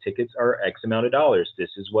why tickets are X amount of dollars.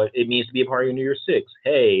 This is what it means to be a part of your New Year's Six.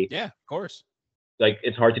 Hey. Yeah, of course. Like,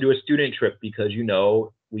 it's hard to do a student trip because,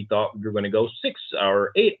 we thought we were going to go 6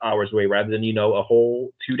 or 8 hours away rather than, a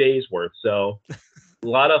whole 2 days worth. So a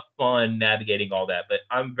lot of fun navigating all that. But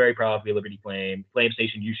I'm very proud to be a Liberty Flame. Flame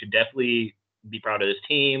Station, you should definitely be proud of this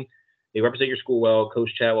team. They represent your school well.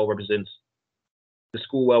 Coach Chadwell represents the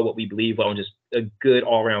school well, what we believe well, and just a good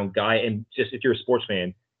all-around guy. And just if you're a sports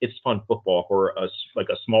fan, it's fun football for us, like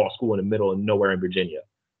a small school in the middle of nowhere in Virginia.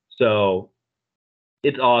 So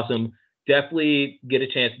it's awesome. Definitely get a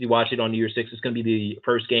chance to watch it on New Year's Six. It's going to be the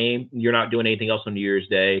first game. You're not doing anything else on New Year's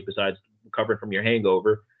Day besides recovering from your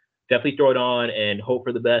hangover. Definitely throw it on and hope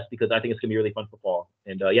for the best because I think it's going to be really fun football.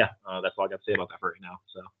 And that's all I got to say about that for right now.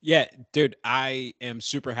 So yeah, dude, I am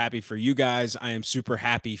super happy for you guys. I am super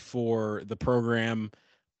happy for the program.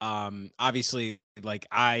 Obviously, like,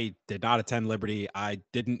 I did not attend Liberty. I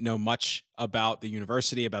didn't know much about the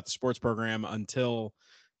university, about the sports program until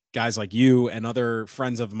guys like you and other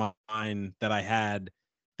friends of mine that I had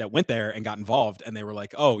that went there and got involved. And they were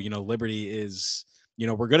like, oh, Liberty is,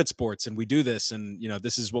 we're good at sports and we do this. And,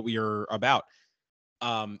 this is what we are about.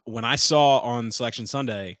 When I saw on Selection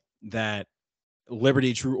Sunday that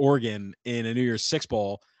Liberty drew Oregon in a New Year's Six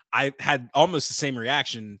Bowl, I had almost the same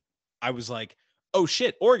reaction. I was like, oh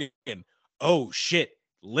shit, Oregon. Oh shit,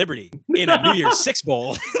 Liberty in a New Year's Six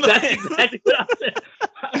Bowl. That's exactly what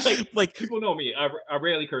I said. Like, people know me. I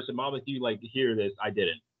rarely curse. And Mom, if you like to hear this, I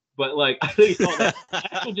didn't. But like, I really saw that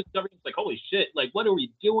actual discovery. It's like, holy shit! Like, what are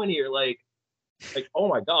we doing here? Like, oh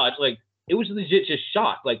my gosh! Like, it was legit just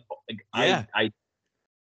shock. Like yeah.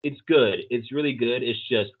 It's good. It's really good. It's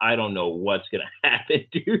just I don't know what's gonna happen,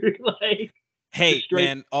 dude. Like, hey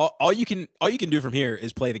man, all you can do from here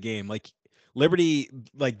is play the game. Like, Liberty,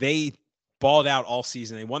 like, they balled out all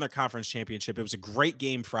season. They won their conference championship. It was a great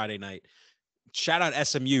game Friday night. Shout out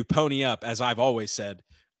SMU, pony up, as I've always said.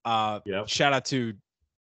 Yep. Shout out to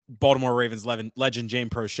Baltimore Ravens legend James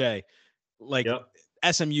Prochet. Like, yep.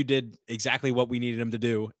 SMU did exactly what we needed them to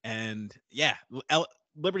do. And yeah,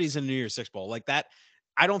 Liberty's in the New Year's Six Bowl. Like that,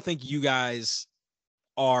 I don't think you guys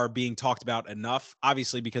are being talked about enough,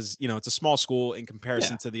 obviously, because, it's a small school in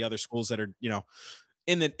comparison to the other schools that are,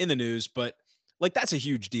 in the news, but like, that's a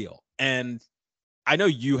huge deal. And I know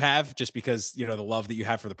you have, just because, the love that you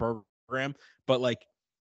have for the program, but like,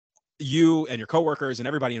 you and your coworkers and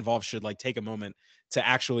everybody involved should like take a moment to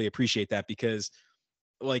actually appreciate that, because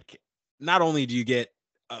like, not only do you get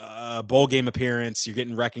a bowl game appearance, you're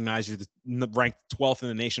getting recognized, you're ranked 12th in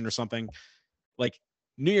the nation or something, like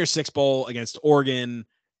New Year's Six Bowl against Oregon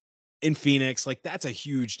in Phoenix, like that's a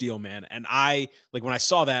huge deal, man. And I, like, when I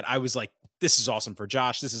saw that, I was like, this is awesome for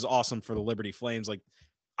Josh. This is awesome for the Liberty Flames. Like,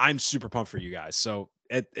 I'm super pumped for you guys. So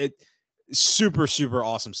it super, super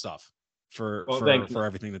awesome stuff for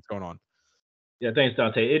everything that's going on. Yeah, thanks,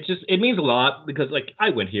 Dante. It means a lot because like I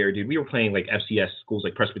went here, dude. We were playing like FCS schools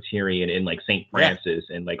like Presbyterian and like St. Yeah. Francis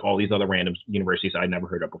and like all these other random universities I'd never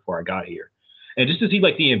heard of before I got here. And just to see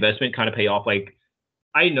like the investment kind of pay off, like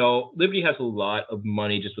I know Liberty has a lot of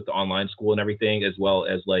money just with the online school and everything, as well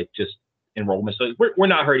as like just enrollment. So we're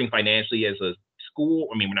not hurting financially as a school.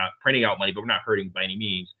 I mean, we're not printing out money, but we're not hurting by any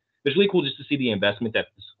means. It's really cool just to see the investment that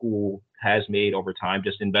the school has made over time,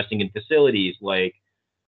 just investing in facilities like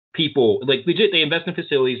people like legit they invest in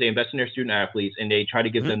facilities, they invest in their student athletes, and they try to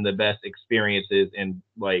give them the best experiences and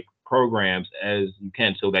like programs as you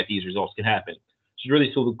can so that these results can happen. It's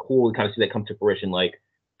really so cool to kind of see that come to fruition. Like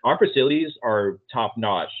our facilities are top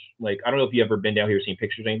notch. Like I don't know if you ever been down here seen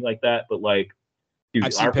pictures or anything like that, but like dude,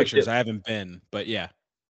 I've seen pictures. I haven't been, but yeah.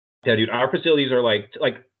 Yeah, dude, our facilities are like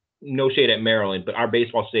no shade at Maryland, but our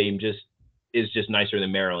baseball stadium is just nicer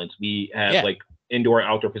than Maryland's. We have like indoor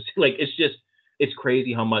outdoor facilities. Like it's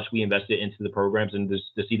crazy how much we invested into the programs and just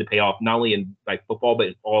to see the payoff not only in like football but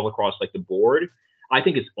all across like the board. I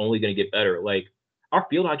think it's only going to get better. Like our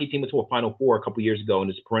field hockey team went to a Final Four a couple years ago and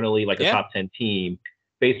is perennially like a top 10 team.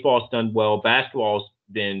 Baseball's done well. Basketball's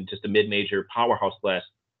been just a mid-major powerhouse the last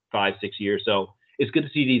 5-6 years. So it's good to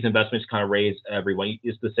see these investments kind of raise everyone.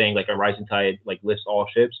 It's the saying like a rising tide like lifts all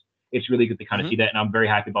ships. It's really good to kind of see that, and I'm very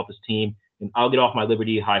happy about this team. And I'll get off my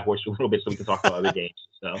Liberty high horse for a little bit so we can talk about other games.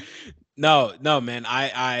 So no, man,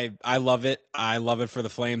 I love it. I love it for the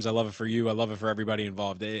Flames. I love it for you. I love it for everybody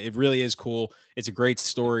involved. It really is cool. It's a great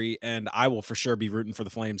story, and I will for sure be rooting for the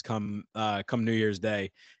Flames come New Year's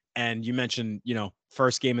Day. And you mentioned,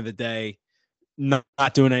 first game of the day, not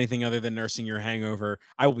doing anything other than nursing your hangover.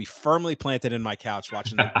 I will be firmly planted in my couch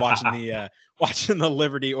watching the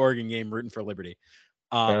Liberty Oregon game, rooting for Liberty.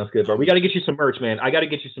 Sounds good, bro. We got to get you some merch, man. I got to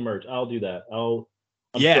get you some merch. I'll do that.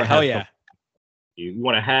 I'm sure hell yeah. You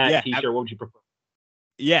want a hat, t-shirt? What would you prefer?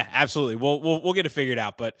 Yeah, absolutely. We'll get it figured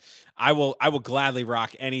out, but I will gladly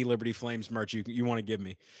rock any Liberty Flames merch you want to give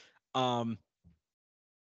me. Now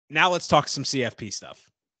let's talk some CFP stuff.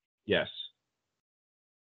 Yes.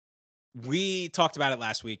 We talked about it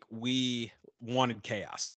last week. We wanted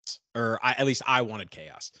chaos, or at least I wanted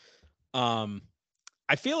chaos. I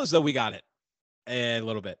feel as though we got it a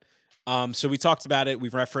little bit. So we talked about it.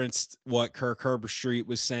 We've referenced what Kirk Herbstreit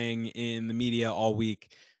was saying in the media all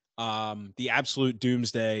week. The absolute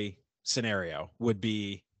doomsday scenario would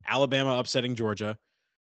be Alabama upsetting Georgia,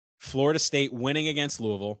 Florida State winning against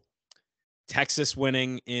Louisville, Texas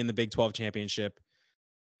winning in the Big 12 championship,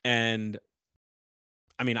 and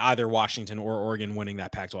I mean, either Washington or Oregon winning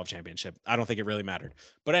that Pac-12 championship. I don't think it really mattered.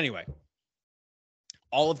 But anyway,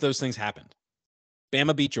 all of those things happened.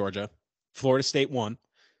 Bama beat Georgia, Florida State won,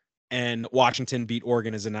 and Washington beat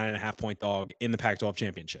Oregon as a 9.5-point dog in the Pac-12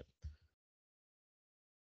 championship.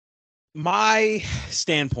 My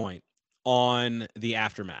standpoint on the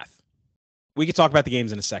aftermath, we could talk about the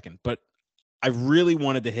games in a second, but I really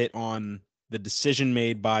wanted to hit on the decision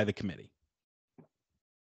made by the committee.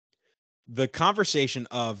 The conversation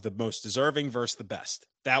of the most deserving versus the best,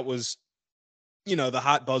 that was, the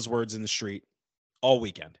hot buzzwords in the street all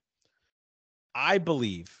weekend. I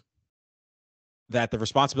believe that the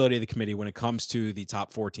responsibility of the committee when it comes to the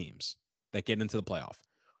top 4 teams that get into the playoff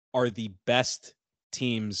are the best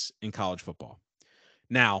teams in college football.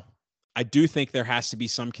 Now, I do think there has to be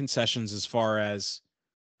some concessions as far as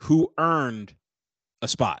who earned a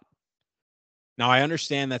spot. Now, I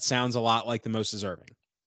understand that sounds a lot like the most deserving.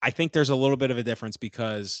 I think there's a little bit of a difference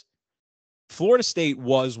because Florida State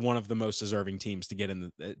was one of the most deserving teams to get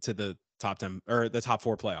in to the top 10 or the top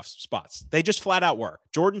 4 playoff spots. They just flat out were.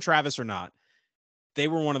 Jordan Travis or not, they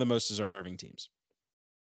were one of the most deserving teams.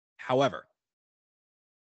 However,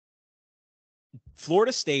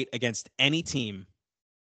 Florida State against any team,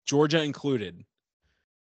 Georgia included,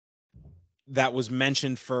 that was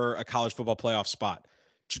mentioned for a college football playoff spot,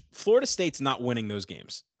 Florida State's not winning those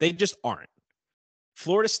games. They just aren't.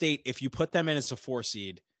 Florida State, if you put them in as a 4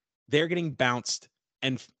 seed, they're getting bounced.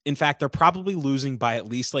 And in fact, they're probably losing by at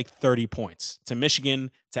least like 30 points to Michigan,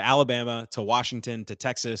 to Alabama, to Washington, to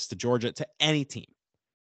Texas, to Georgia, to any team.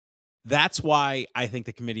 That's why I think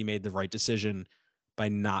the committee made the right decision by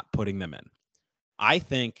not putting them in. I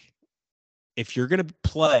think if you're going to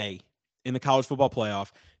play in the college football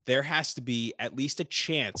playoff, there has to be at least a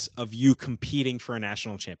chance of you competing for a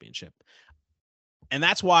national championship. And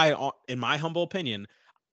that's why, in my humble opinion,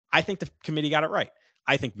 I think the committee got it right.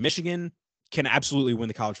 I think Michigan can absolutely win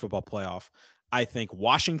the college football playoff. I think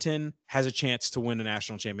Washington has a chance to win a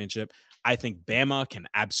national championship. I think Bama can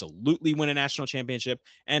absolutely win a national championship.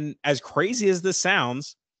 And as crazy as this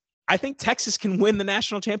sounds, I think Texas can win the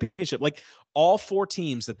national championship. Like all 4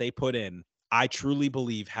 teams that they put in, I truly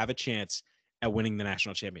believe have a chance. at winning the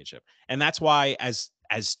national championship. And that's why, as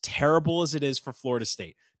terrible as it is for Florida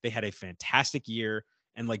State, they had a fantastic year.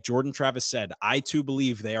 And like Jordan Travis said, I too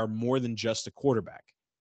believe they are more than just a quarterback.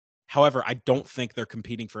 However, I don't think they're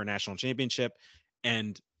competing for a national championship.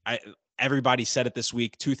 And everybody said it this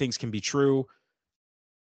week. Two things can be true.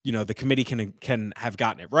 You know, the committee can have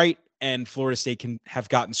gotten it right, and Florida State can have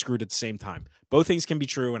gotten screwed at the same time. Both things can be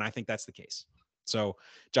true, and I think that's the case. So,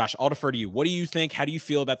 Josh, I'll defer to you. What do you think? How do you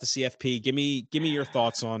feel about the CFP? Give me your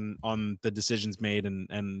thoughts on the decisions made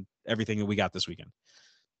and everything that we got this weekend.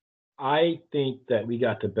 I think that we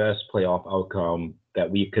got the best playoff outcome that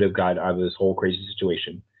we could have gotten out of this whole crazy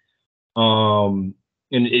situation. And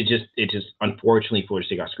it just unfortunately Florida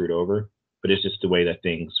State got screwed over, but it's just the way that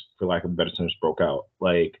things, for lack of a better term, broke out.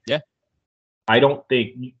 Like, yeah, I don't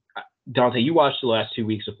think, Dante, you watched the last 2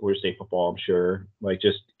 weeks of Florida State football, I'm sure, like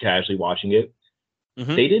just casually watching it.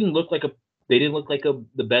 Mm-hmm. They didn't look like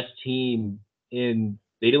the best team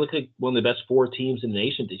they didn't look like one of the best 4 teams in the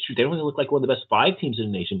nation. They don't even look like one of the best 5 teams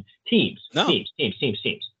in the nation. Teams. They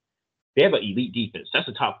have an elite defense. That's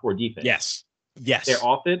a top 4 defense. Yes. Their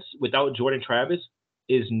offense without Jordan Travis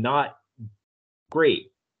is not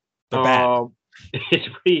great. They're bad. It's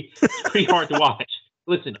pretty hard to watch.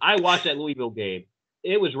 Listen, I watched that Louisville game.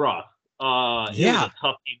 It was rough. It was a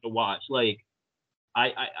tough game to watch. Like,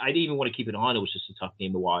 I didn't even want to keep it on. It was just a tough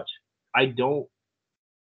game to watch. I don't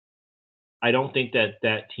think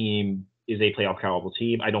that team is a playoff caliber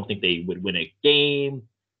team. I don't think they would win a game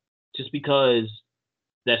just because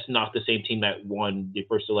that's not the same team that won the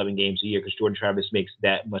first 11 games a year, because Jordan Travis makes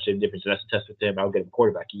that much of a difference. And that's a testament to him how good of a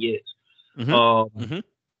quarterback he is. Mm-hmm.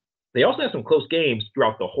 They also have some close games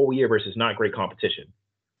throughout the whole year versus not great competition.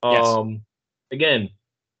 Again,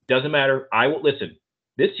 doesn't matter. I will listen.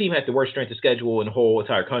 This team had the worst strength of schedule in the whole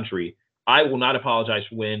entire country. I will not apologize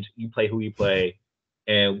for wins. You play who you play,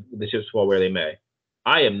 and the chips fall where they may.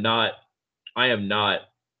 I am not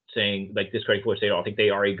saying like discredit Florida State at all. I think they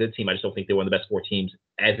are a good team. I just don't think they're one of the best 4 teams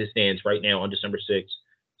as it stands right now on December 6th,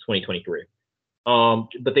 2023.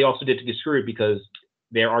 But they also did get screwed because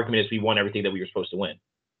their argument is we won everything that we were supposed to win.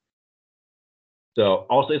 So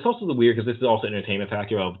also, it's also the weird, because this is also an entertainment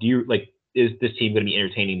factor of, is this team going to be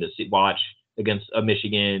entertaining to watch against a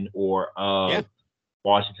Michigan or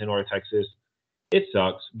Washington or Texas? It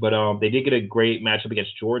sucks, but they did get a great matchup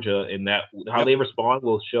against Georgia, and that how they respond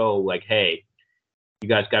will show, like, hey, you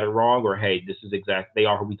guys got it wrong, or hey, this is they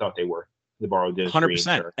are who we thought they were. The borrowed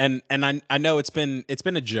 100%. And I know it's been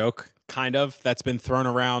a joke, kind of, that's been thrown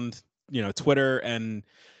around, Twitter and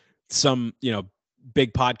some,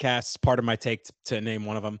 big podcasts. Part of my take to name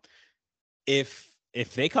one of them. If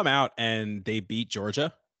they come out and they beat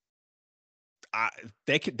Georgia,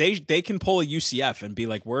 they can pull a UCF and be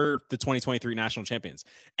like, we're the 2023 national champions.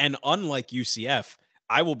 And unlike UCF,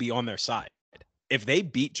 I will be on their side. If they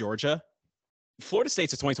beat Georgia, Florida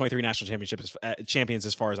State's a 2023 national champions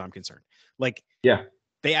as far as I'm concerned. Like, yeah,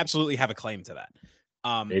 they absolutely have a claim to that.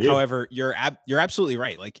 However, you're absolutely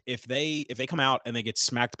right. Like, if they come out and they get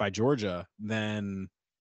smacked by Georgia, then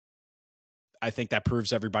I think that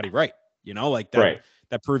proves everybody right. Like that. Right.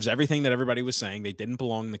 That proves everything that everybody was saying. They didn't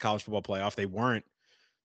belong in the college football playoff. They weren't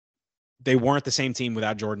the same team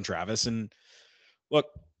without Jordan Travis. And look,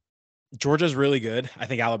 Georgia's really good. I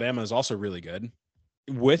think Alabama is also really good.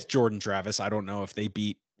 With Jordan Travis, I don't know if they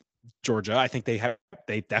beat Georgia. I think they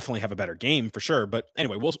definitely have a better game for sure. But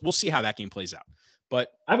anyway, we'll see how that game plays out.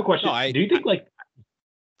 But I have a question. Do you think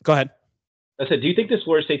go ahead. I said, do you think this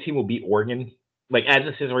Florida State team will beat Oregon? Like, as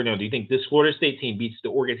it says right now, do you think this Florida State team beats the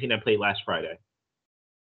Oregon team that played last Friday?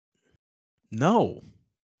 No,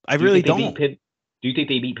 I really don't. Do you think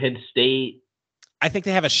they beat Penn State? I think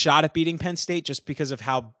they have a shot at beating Penn State just because of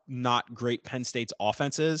how not great Penn State's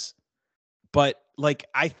offense is. But like,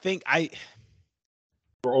 I think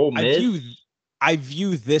for Ole Miss, I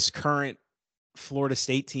view this current Florida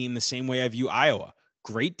State team the same way I view Iowa.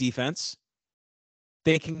 Great defense.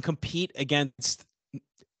 They can compete against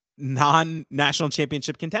non-national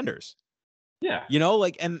championship contenders. Yeah.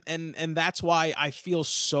 And that's why I feel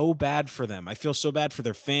so bad for them. I feel so bad for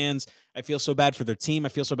their fans. I feel so bad for their team. I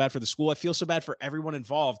feel so bad for the school. I feel so bad for everyone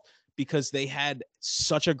involved because they had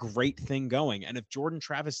such a great thing going. And if Jordan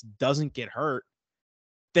Travis doesn't get hurt,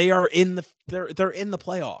 they are they're in the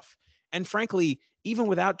playoff. And frankly, even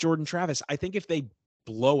without Jordan Travis, I think if they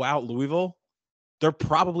blow out Louisville, they're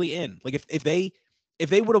probably in. Like if they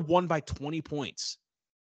would have won by 20 points,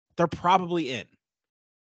 they're probably in.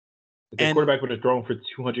 If the quarterback would have thrown for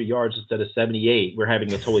 200 yards instead of 78, we're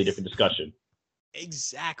having a totally different discussion.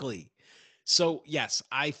 Exactly. So, yes,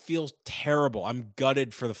 I feel terrible. I'm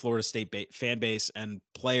gutted for the Florida State fan base and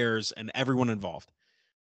players and everyone involved.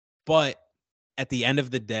 But at the end of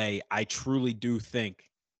the day, I truly do think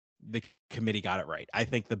the committee got it right. I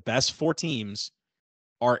think the best 4 teams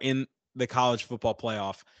are in the college football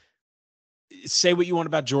playoff. Say what you want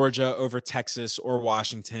about Georgia over Texas or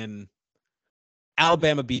Washington.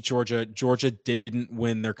 Alabama beat Georgia. Georgia didn't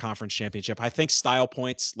win their conference championship. I think style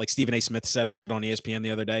points, like Stephen A. Smith said on ESPN the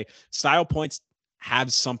other day, style points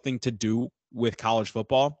have something to do with college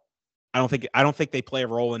football. I don't think they play a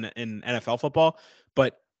role in NFL football,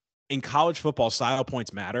 but in college football, style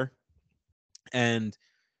points matter. And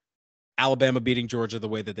Alabama beating Georgia the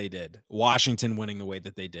way that they did, Washington winning the way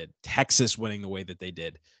that they did, Texas winning the way that they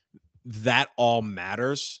did, that all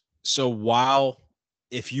matters. So while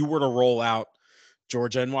if you were to roll out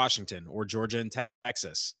Georgia and Washington or Georgia and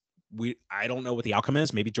Texas, I don't know what the outcome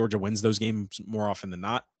is. Maybe Georgia wins those games more often than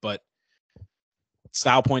not, but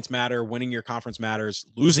style points matter. Winning your conference matters.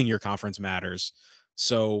 Losing your conference matters.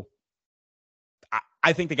 So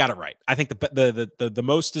I think they got it right. I think the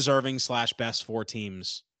most deserving / best 4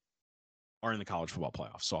 teams are in the college football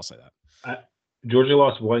playoffs. So I'll say that. Georgia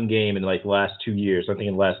lost 1 game in like the last 2 years. I think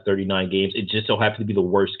in the last 39 games, it just so happened to be the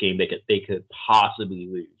worst game they could possibly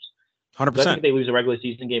lose. 100%. I think if they lose a regular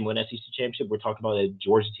season game, win SEC championship, we're talking about a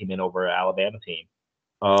Georgia team in over an Alabama team.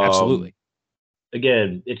 Absolutely.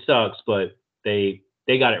 Again, it sucks, but they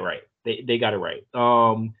got it right. They got it right.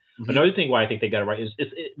 Another thing why I think they got it right is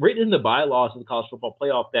it's written in the bylaws of the college football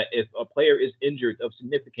playoff that if a player is injured of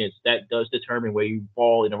significance, that does determine where you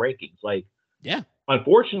fall in the rankings. Like, yeah,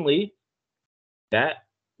 unfortunately, that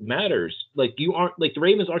matters. Like, you aren't like the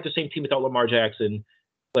Ravens aren't the same team without Lamar Jackson.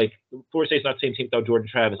 Like, Florida State's not the same team without Jordan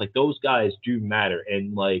Travis. Like, those guys do matter.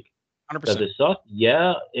 And like, 100%. Does it suck?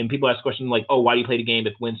 Yeah. And people ask questions like, "Oh, why do you play the game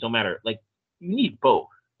if wins don't matter?" Like, you need both.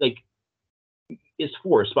 Like, it's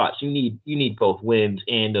 4 spots. You need both wins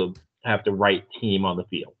and to have the right team on the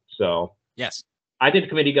field. So yes, I think the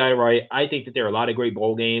committee got it right. I think that there are a lot of great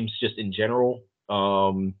bowl games just in general.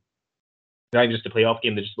 Not even just a playoff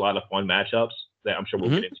game. There's just a lot of fun matchups that I'm sure we'll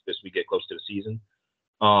get into as we get close to the season.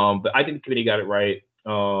 But I think the committee got it right.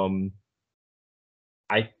 I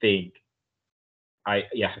think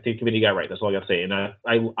the committee got it right. That's all I got to say. And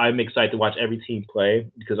I'm excited to watch every team play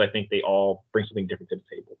because I think they all bring something different to the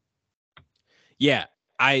table. Yeah,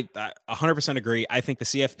 I 100% agree. I think the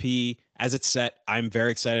CFP, as it's set, I'm very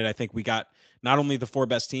excited. I think we got not only the 4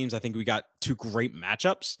 best teams, I think we got 2 great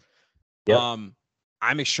matchups. Yep.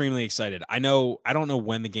 I'm extremely excited. I don't know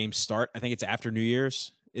when the games start. I think it's after New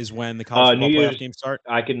Year's is when the college football playoff games start.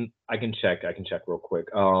 I can check. I can check real quick.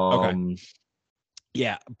 Okay.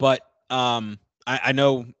 Yeah, but I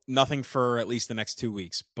know nothing for at least the next 2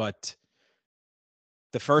 weeks, but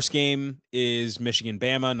the first game is Michigan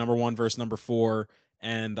Bama, number 1 versus number 4,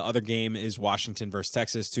 and the other game is Washington versus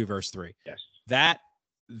Texas, 2 versus 3. Yes.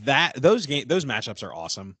 Those matchups are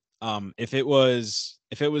awesome. If it was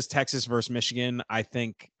Texas versus Michigan, I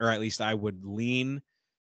think, or at least I would lean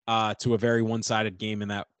to a very one-sided game in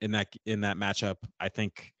that matchup. I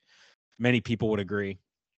think many people would agree.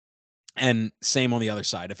 And same on the other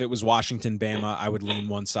side. If it was Washington Bama, I would lean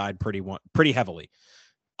one side pretty heavily.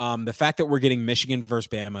 The fact that we're getting Michigan versus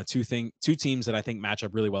Bama, two teams that I think match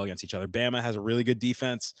up really well against each other. Bama has a really good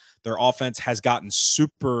defense. Their offense has gotten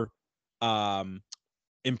super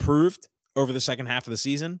improved over the second half of the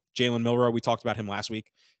season. Jalen Milroe, we talked about him last week,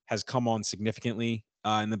 has come on significantly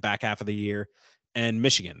in the back half of the year. And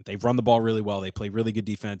Michigan, they've run the ball really well. They play really good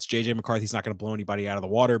defense. J.J. McCarthy's not going to blow anybody out of the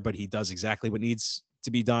water, but he does exactly what needs to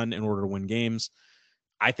be done in order to win games.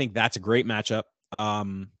 I think that's a great matchup.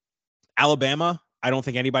 Alabama, I don't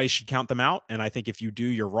think anybody should count them out. And I think if you do,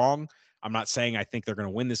 you're wrong. I'm not saying I think they're going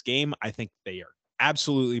to win this game. I think they are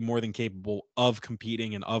absolutely more than capable of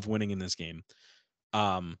competing and of winning in this game.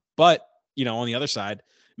 But, on the other side,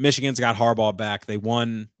 Michigan's got Harbaugh back. They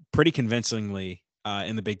won pretty convincingly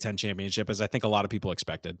in the Big Ten championship, as I think a lot of people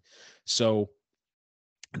expected. So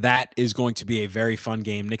that is going to be a very fun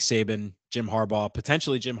game. Nick Saban, Jim Harbaugh,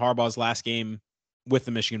 potentially Jim Harbaugh's last game with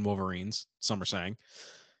the Michigan Wolverines, some are saying.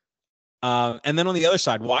 And then on the other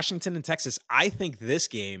side, Washington and Texas, I think this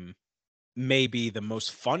game may be the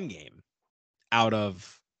most fun game out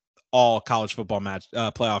of all college football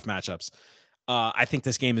playoff matchups. I think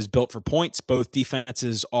this game is built for points. Both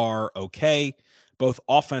defenses are okay. Both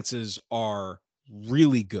offenses are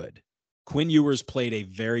really good. Quinn Ewers played a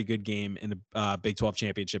very good game in the Big 12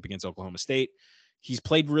 championship against Oklahoma State. He's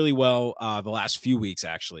played really well the last few weeks,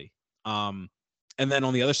 actually. And then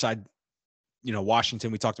on the other side,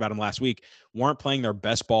 Washington, we talked about him last week, weren't playing their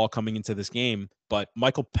best ball coming into this game, but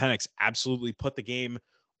Michael Penix absolutely put the game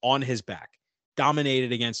on his back,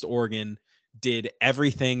 dominated against Oregon, did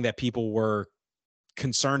everything that people were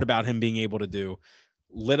concerned about him being able to do.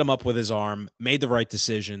 lit him up with his arm, made the right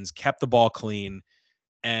decisions, kept the ball clean,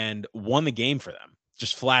 and won the game for them.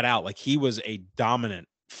 Just flat out. Like, he was a dominant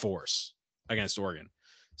force against Oregon.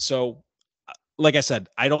 So, like I said,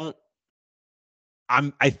 I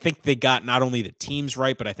think they got not only the teams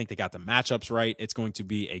right, but I think they got the matchups right. It's going to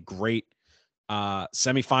be a great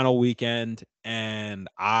semifinal weekend, and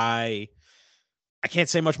I can't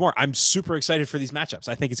say much more. I'm super excited for these matchups.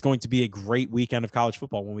 I think it's going to be a great weekend of college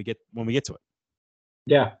football when we get to it.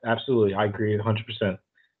 Yeah, absolutely. I agree 100%.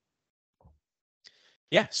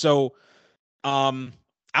 Yeah. So,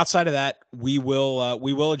 outside of that, we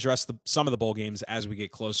will address some of the bowl games as we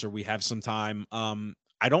get closer. We have some time.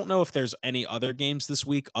 I don't know if there's any other games this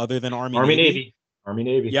week other than Army Navy. Army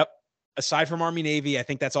Navy. Yep. Aside from Army Navy, I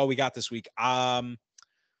think that's all we got this week. I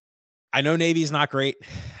know Navy is not great.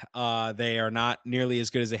 They are not nearly as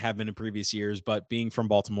good as they have been in previous years, but being from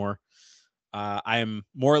Baltimore, I am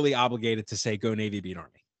morally obligated to say go Navy, beat Army.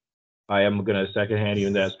 I am going to secondhand you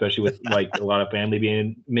in that, especially with like a lot of family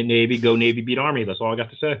being Navy. Go Navy, beat Army. That's all I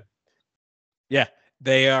got to say. Yeah,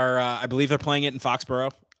 they are. I believe they're playing it in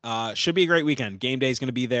Foxborough. Should be a great weekend. Game day is going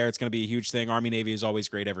to be there. It's going to be a huge thing. Army Navy is always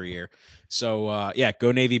great every year. So yeah,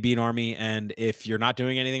 go Navy, beat Army. And if you're not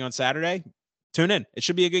doing anything on Saturday, tune in. It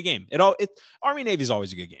should be a good game. Army Navy is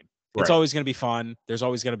always a good game. It's always going to be fun. There's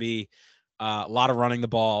always going to be a lot of running the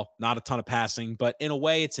ball, not a ton of passing, but in a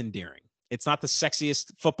way, it's endearing. It's not the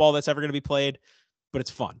sexiest football that's ever going to be played, but it's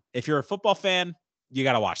fun. If you're a football fan, you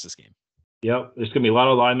got to watch this game. Yep. There's going to be a lot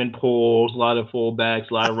of lineman pulls, a lot of fullbacks,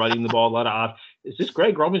 a lot of running the ball, a lot of Is this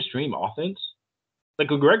Greg Roman's dream offense? Like,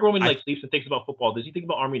 when Greg Roman sleeps and thinks about football, does he think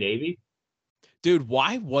about Army Navy? Dude,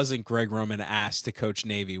 why wasn't Greg Roman asked to coach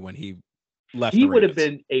Navy when he left? He would have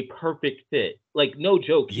been a perfect fit. Like, no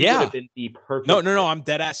joke. He would have been the perfect No, fit. I'm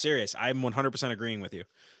dead ass serious. I'm 100% agreeing with you.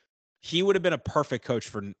 He would have been a perfect coach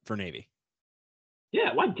for Navy.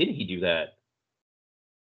 Yeah, why didn't he do that?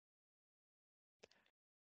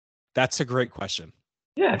 That's a great question.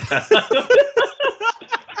 Yeah.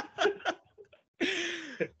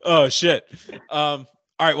 Oh shit. All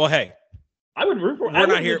right. Well, hey, I would root for. We're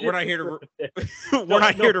not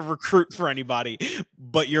here to recruit for anybody,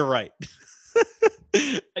 but you're right.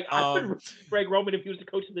 Like, I would root for Greg Roman if he was the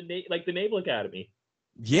coach of the Naval Academy.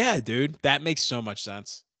 Yeah, dude, that makes so much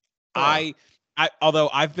sense. I although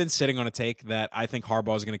I've been sitting on a take that I think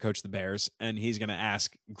Harbaugh is going to coach the Bears and he's going to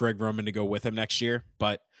ask Greg Roman to go with him next year,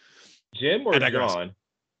 but Jim or John?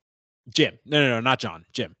 Jim. No, not John.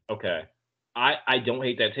 Jim. Okay. I don't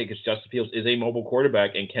hate that take because Justin Fields is a mobile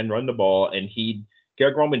quarterback and can run the ball, and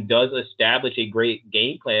Greg Roman does establish a great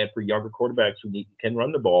game plan for younger quarterbacks who can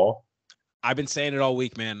run the ball. I've been saying it all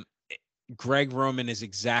week, man. Greg Roman is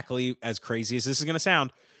exactly, as crazy as this is going to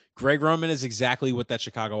sound, Greg Roman is exactly what that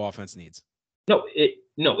Chicago offense needs. Like,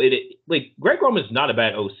 Greg Roman's not a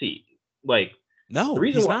bad OC. Like, no, the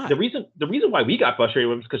reason not. The reason why we got frustrated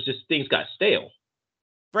with him is because just things got stale.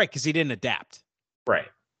 Right, because he didn't adapt. Right.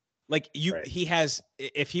 Like he has,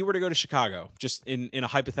 if he were to go to Chicago, just in a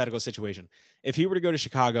hypothetical situation, if he were to go to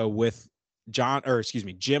Chicago with Jim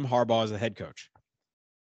Harbaugh as the head coach,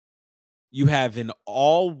 you have an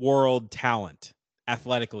all-world talent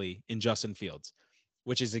athletically in Justin Fields,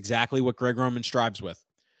 which is exactly what Greg Roman strives with.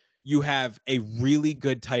 You have a really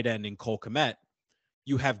good tight end in Cole Kmet.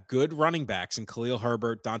 You have good running backs in Khalil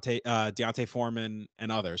Herbert, Deontay Foreman,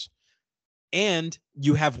 and others. And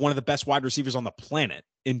you have one of the best wide receivers on the planet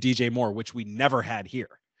in DJ Moore, which we never had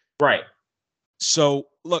here. Right. So,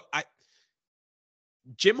 look,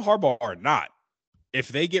 Jim Harbaugh or not, if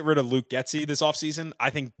they get rid of Luke Getsy this offseason,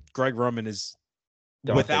 I think Greg Roman is,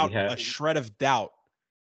 without a shred of doubt,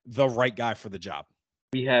 the right guy for the job.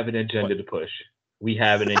 We have an agenda to push.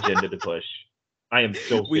 I am so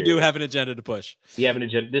serious. We do have an agenda to push. We have an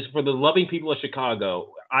agenda. This is for the loving people of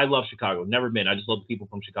Chicago. I love Chicago. Never been. I just love the people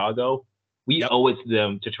from Chicago. We owe it to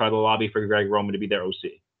them to try to lobby for Greg Roman to be their OC.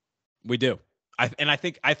 We do. I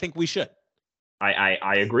think we should.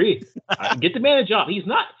 I agree. Get the man a job.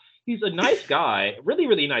 He's a nice guy. Really,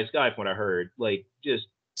 really nice guy from what I heard. Like, just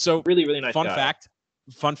really, really nice guy.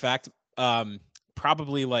 Fun fact.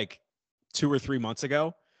 Probably like 2 or 3 months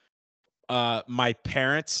ago, my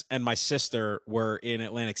parents and my sister were in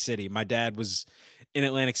Atlantic City. My dad was in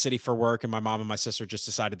Atlantic City for work, and my mom and my sister just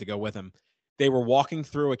decided to go with him. They were walking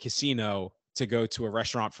through a casino to go to a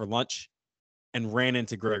restaurant for lunch and ran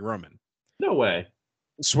into Greg Roman. No way.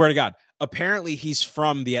 Swear to God. Apparently, he's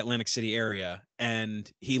from the Atlantic City area,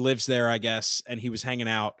 and he lives there, I guess, and he was hanging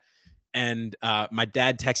out. And my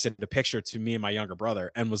dad texted a picture to me and my younger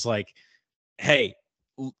brother and was like, hey,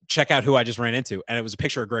 check out who I just ran into. And it was a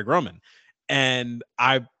picture of Greg Roman. And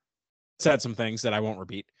I said some things that I won't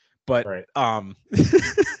repeat. But Right.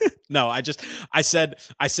 no, I said,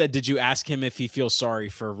 did you ask him if he feels sorry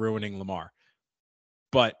for ruining Lamar?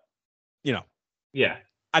 But Yeah.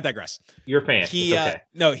 I digress. You're a fan. He It's okay.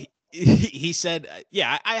 no, he said,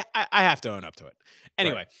 yeah, I have to own up to it.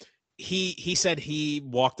 Anyway, Right. he said he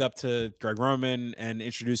walked up to Greg Roman and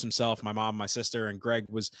introduced himself, my mom, my sister, and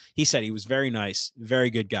he said he was very nice, very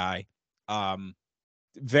good guy.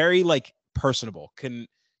 Very like personable, can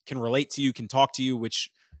relate to you, can talk to you, which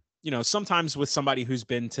sometimes with somebody who's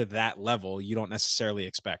been to that level you don't necessarily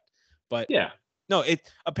expect. But Yeah. no,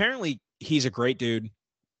 apparently he's a great dude.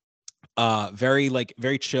 Very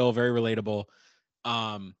chill, very relatable.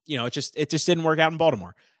 It just didn't work out in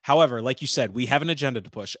Baltimore. However, like you said, we have an agenda to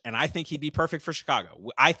push, and I think he'd be perfect for Chicago.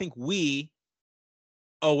 I think we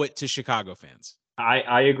owe it to Chicago fans.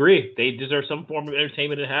 I agree. They deserve some form of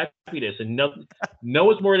entertainment and happiness, and no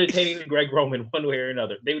one's more entertaining than Greg Roman, one way or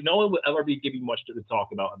another. No one will ever be giving much to talk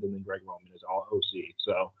about other than Greg Roman as all OC.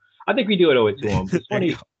 So I think we do owe it to him. It's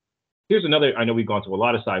funny. Here's another. I know we've gone to a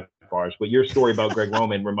lot of sidebars, but your story about Greg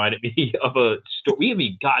Roman reminded me of a story. We haven't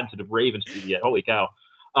even gotten to the Ravens yet. Holy cow!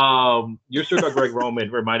 Your story about Greg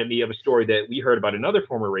Roman reminded me of a story that we heard about another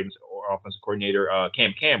former Ravens offensive coordinator,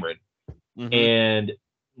 Cam Cameron, and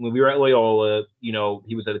when we were at Loyola, he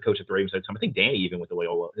was the coach at the Ravens at the time. I think Danny even went to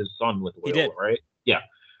Loyola. His son went to Loyola, right? Yeah.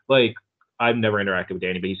 Like, I've never interacted with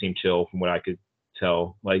Danny, but he seemed chill from what I could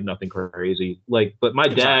tell. Like, nothing crazy. Like, but my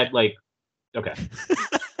dad, okay.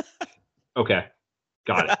 Okay.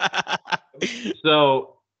 Got it.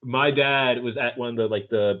 So my dad was at one of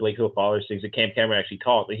the Blake Hill Fathers things that Cam Cameron actually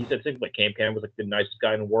taught. Like, he said things like Cam Cameron was like the nicest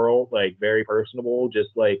guy in the world, like very personable, just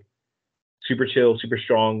like super chill, super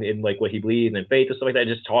strong in like what he believed and faith and stuff like that.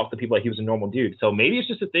 Just talk to people like he was a normal dude. So maybe it's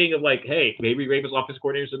just a thing of like, hey, maybe Ravens offense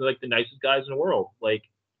coordinators are like the nicest guys in the world. Like,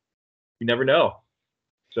 you never know.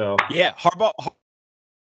 So yeah, Harbaugh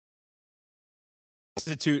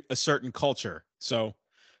institute a certain culture. So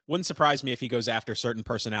wouldn't surprise me if he goes after certain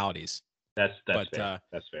personalities. That's fair.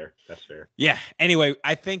 That's fair. Yeah. Anyway,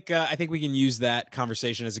 I think we can use that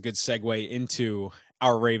conversation as a good segue into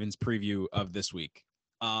our Ravens preview of this week.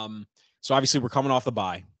 So obviously we're coming off the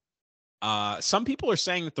bye. Some people are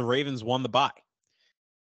saying that the Ravens won the bye.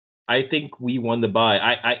 I think we won the bye.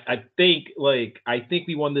 I think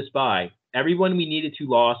we won this bye. Everyone we needed to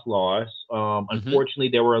lost. Unfortunately,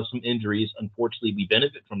 there were some injuries. Unfortunately, we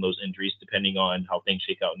benefit from those injuries depending on how things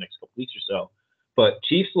shake out in the next couple weeks or so. But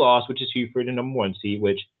Chiefs lost, which is huge for the number one seed,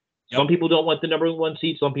 which some people don't want the number one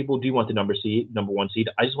seed. Some people do want the number one seed.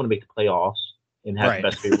 I just want to make the playoffs and have the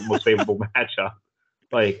best most favorable matchup.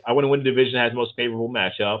 Like, I want to win the division that has the most favorable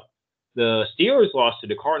matchup. The Steelers lost to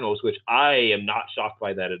the Cardinals, which I am not shocked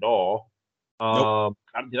by that at all. Nope.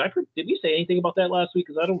 Did we say anything about that last week?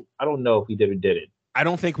 Because I don't know if we did or didn't. I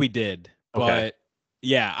don't think we did. Okay. But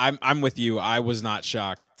yeah, I'm with you. I was not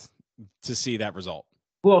shocked to see that result.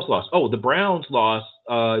 Who else lost? Oh, the Browns lost.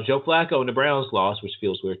 Joe Flacco and the Browns lost, which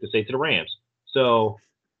feels weird to say, to the Rams. So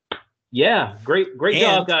yeah, great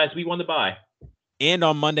job, guys. We won the bye. And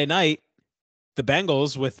on Monday night, the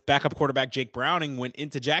Bengals with backup quarterback Jake Browning went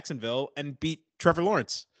into Jacksonville and beat Trevor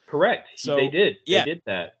Lawrence. Correct. So they did. Yeah, they did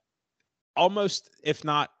that. Almost, if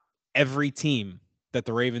not every team that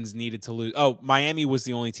the Ravens needed to lose. Oh, Miami was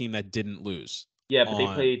the only team that didn't lose. Yeah, but they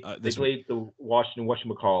played the Washington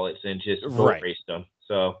McCall and just boat raced them.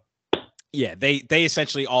 So yeah, they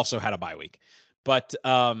essentially also had a bye week. But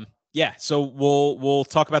yeah, so we'll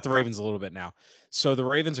talk about the Ravens a little bit now. So the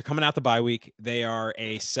Ravens are coming out the bye week. They are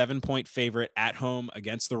a 7-point favorite at home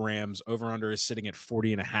against the Rams. Over-under is sitting at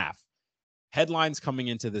 40.5. Headlines coming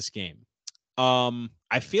into this game.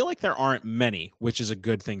 I feel like there aren't many, which is a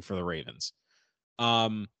good thing for the Ravens.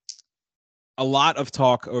 A lot of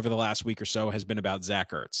talk over the last week or so has been about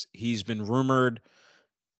Zach Ertz. He's been rumored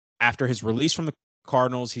after his release from the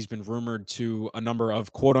Cardinals. He's been rumored to a number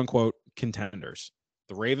of quote-unquote contenders.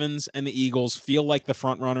 The Ravens and the Eagles feel like the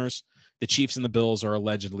front runners. The Chiefs and the Bills are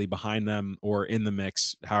allegedly behind them or in the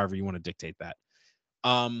mix, however you want to dictate that.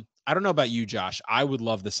 I don't know about you, Josh. I would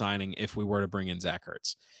love the signing if we were to bring in Zach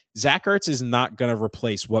Ertz. Zach Ertz is not going to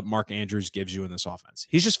replace what Mark Andrews gives you in this offense.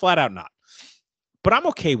 He's just flat out not. But I'm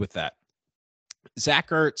okay with that. Zach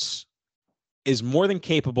Ertz is more than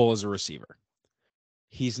capable as a receiver.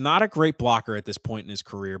 He's not a great blocker at this point in his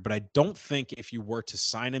career, but I don't think if you were to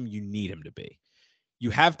sign him, you need him to be.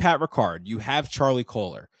 You have Pat Ricard, you have Charlie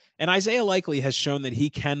Kohler, and Isaiah Likely has shown that he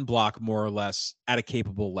can block more or less at a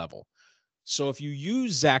capable level. So if you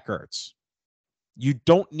use Zach Ertz, you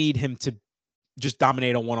don't need him to just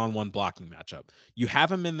dominate a one-on-one blocking matchup. You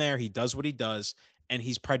have him in there, he does what he does, and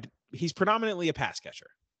he's predominantly a pass catcher.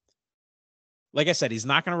 like I said, he's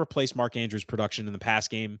not going to replace Mark Andrews' production in the pass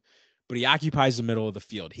game, but he occupies the middle of the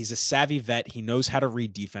field. He's a savvy vet. He knows how to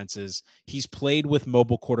read defenses. He's played with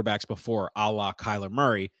mobile quarterbacks before, a la Kyler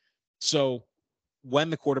Murray. So when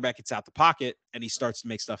the quarterback gets out the pocket and he starts to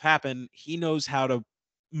make stuff happen, he knows how to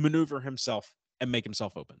maneuver himself and make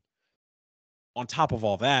himself open. On top of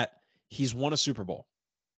all that, he's won a Super Bowl.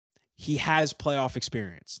 He has playoff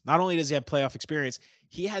experience. Not only does he have playoff experience,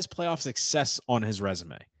 he has playoff success on his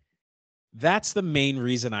resume. That's the main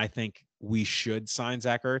reason I think we should sign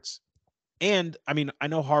Zach Ertz. And I mean, I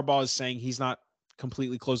know Harbaugh is saying he's not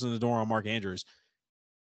completely closing the door on Mark Andrews.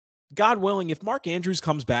 God willing, if Mark Andrews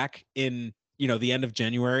comes back in, the end of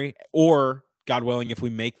January, or God willing, if we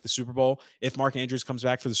make the Super Bowl, if Mark Andrews comes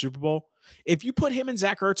back for the Super Bowl, if you put him and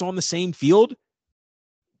Zach Ertz on the same field,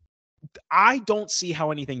 I don't see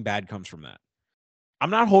how anything bad comes from that.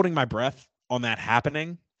 I'm not holding my breath on that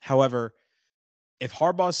happening. However, if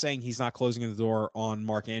Harbaugh is saying he's not closing the door on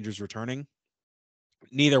Mark Andrews returning,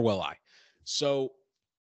 neither will I. So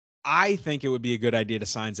I think it would be a good idea to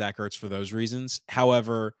sign Zach Ertz for those reasons.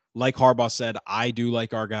 However, like Harbaugh said, I do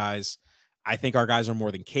like our guys. I think our guys are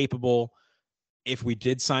more than capable. If we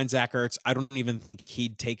did sign Zach Ertz, I don't even think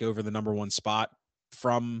he'd take over the number one spot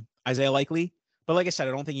from Isaiah Likely. But like I said,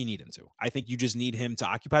 I don't think you need him to. I think you just need him to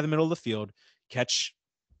occupy the middle of the field, catch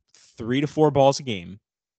 3 to 4 balls a game,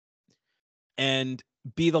 and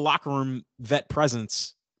be the locker room vet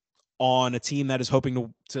presence on a team that is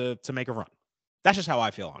hoping to make a run. That's just how I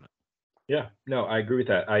feel on it. Yeah, no, I agree with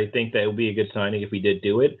that. I think that it would be a good signing if we did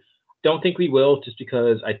do it. Don't think we will, just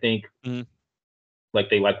because I think like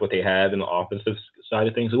they like what they have in the offensive side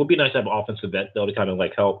of things. It would be nice to have an offensive vet though to kind of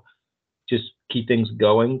like help just keep things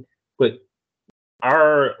going. But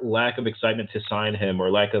our lack of excitement to sign him, or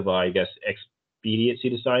lack of I guess expediency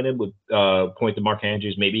to sign him, would point to Mark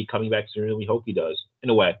Andrews maybe coming back sooner than we hope he does. In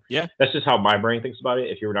a way, yeah, that's just how my brain thinks about it.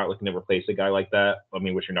 If you're not looking to replace a guy like that, I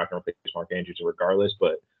mean, which you're not going to replace Mark Andrews regardless,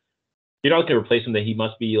 but you're not looking to replace him, that he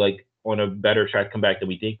must be like on a better track to come back than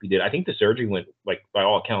we think we did. I think the surgery went, like, by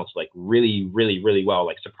all accounts, like really, really, really well,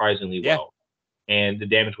 like surprisingly well. And the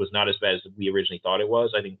damage was not as bad as we originally thought it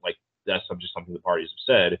was. I think like that's just something the parties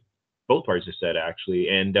have said. Both parties have said actually.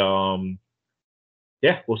 And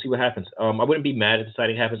yeah, we'll see what happens. I wouldn't be mad if the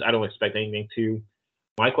signing happens. I don't expect anything to.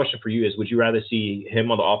 My question for you is, would you rather see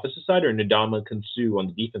him on the offensive side or Ndamukong Suh on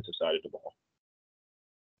the defensive side of the ball?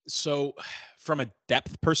 So from a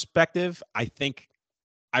depth perspective, I think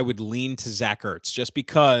I would lean to Zach Ertz, just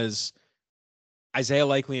because Isaiah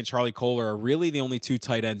Likely and Charlie Kohler are really the only 2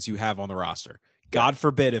 tight ends you have on the roster. God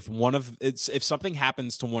forbid if something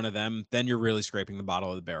happens to one of them, then you're really scraping the bottom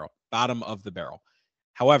of the barrel.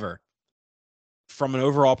 However, from an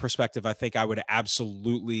overall perspective, I think I would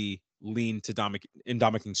absolutely lean to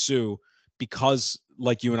Ndamukong Suh, because,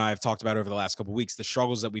 like you and I have talked about over the last couple of weeks, the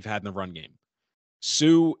struggles that we've had in the run game.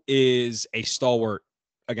 Suh is a stalwart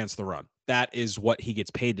against the run. That is what he gets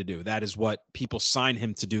paid to do. That is what people sign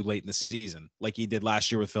him to do late in the season, like he did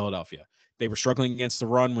last year with Philadelphia. They were struggling against the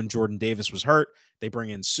run when Jordan Davis was hurt. They bring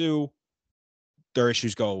in Suh. Their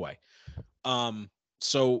issues go away.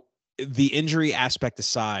 So the injury aspect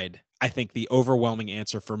aside, I think the overwhelming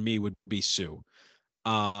answer for me would be Suh.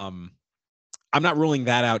 I'm not ruling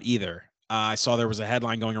that out either. I saw there was a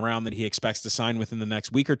headline going around that he expects to sign within the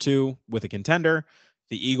next week or 2 with a contender.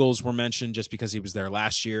 The Eagles were mentioned just because he was there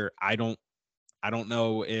last year. I don't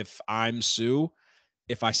know if I'm Suh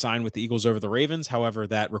if I sign with the Eagles over the Ravens. However,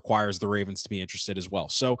 that requires the Ravens to be interested as well.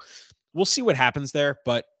 So we'll see what happens there.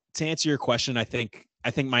 But to answer your question, I think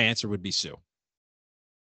my answer would be Suh.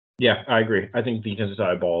 Yeah, I agree. I think defensive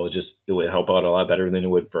side of the ball it would help out a lot better than it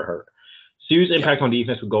would for her. Suh's impact on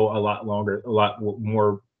defense would go a lot longer, a lot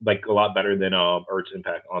more, like a lot better than Ertz's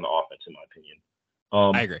impact on the offense, in my opinion.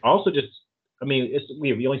 I agree.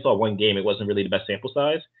 We only saw one game. It wasn't really the best sample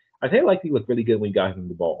size. I think like he looked really good when we got him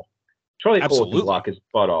the ball. Charlie Cole can block his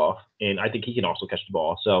butt off, and I think he can also catch the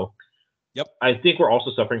ball. So I think we're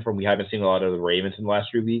also suffering from, we haven't seen a lot of the Ravens in the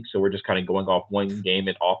last 3 weeks, so we're just kind of going off one game,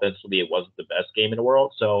 and offensively it wasn't the best game in the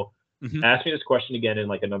world. So ask me this question again in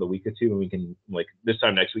like another week or 2, and we can, like, this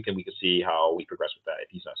time next weekend, we can see how we progress with that if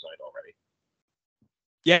he's not signed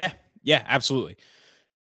already. Yeah, absolutely.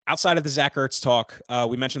 Outside of the Zach Ertz talk,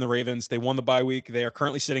 we mentioned the Ravens. They won the bye week. They are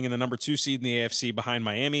currently sitting in the number 2 seed in the AFC behind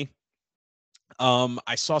Miami.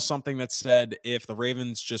 I saw something that said if the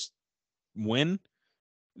Ravens just win,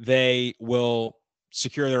 they will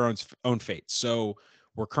secure their own fate. So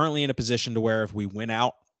we're currently in a position to where if we win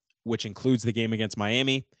out, which includes the game against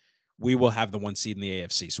Miami, we will have the 1 seed in the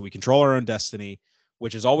AFC. So we control our own destiny,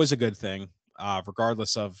 which is always a good thing,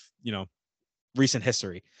 regardless of, recent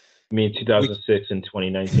history. I mean, 2006 and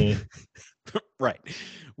 2019. Right.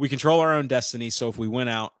 We control our own destiny. So if we win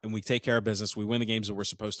out and we take care of business, we win the games that we're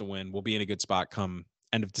supposed to win, we'll be in a good spot come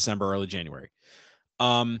end of December, early January.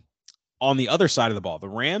 On the other side of the ball, the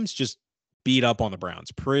Rams just beat up on the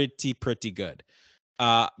Browns pretty good.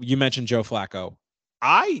 You mentioned Joe Flacco.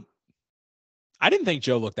 I didn't think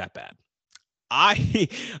Joe looked that bad.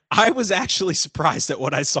 I was actually surprised at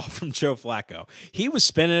what I saw from Joe Flacco. He was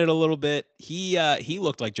spinning it a little bit. He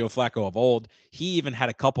looked like Joe Flacco of old. He even had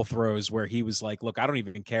a couple throws where he was like, "Look, I don't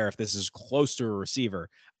even care if this is close to a receiver.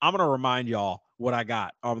 I'm gonna remind y'all what I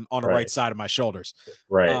got on the right side of my shoulders."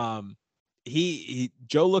 Right.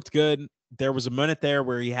 Joe looked good. There was a minute there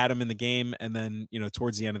where he had him in the game, and then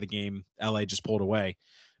towards the end of the game, LA just pulled away.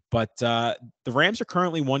 But the Rams are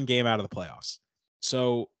currently one game out of the playoffs,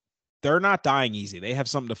 so they're not dying easy. They have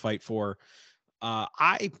something to fight for.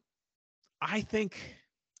 I think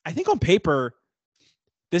on paper,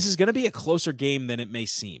 this is going to be a closer game than it may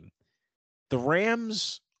seem. The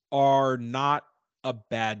Rams are not a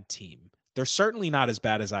bad team. They're certainly not as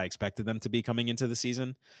bad as I expected them to be coming into the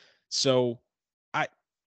season. So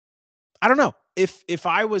I don't know. If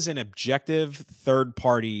I was an objective third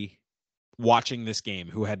party watching this game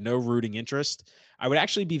who had no rooting interest, I would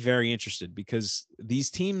actually be very interested because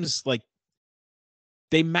these teams, like,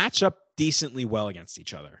 they match up decently well against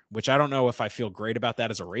each other, which I don't know if I feel great about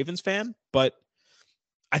that as a Ravens fan, but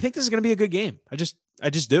I think this is going to be a good game. I just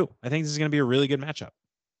do. I think this is going to be a really good matchup.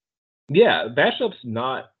 Yeah, matchup's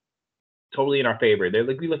not totally in our favor. They're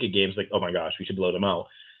like, we look at games like, oh my gosh, we should blow them out.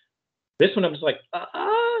 This one, I'm just like,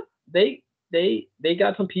 they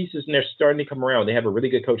got some pieces and they're starting to come around. They have a really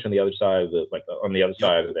good coach on the other side of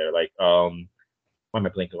side of there. Like, why am I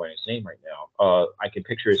blanking on his name right now? I can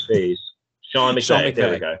picture his face. Sean McVay.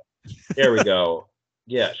 There we go.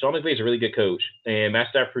 Yeah, Sean McVay is a really good coach, and Matt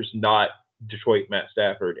Stafford's not Detroit Matt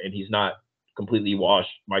Stafford, and he's not completely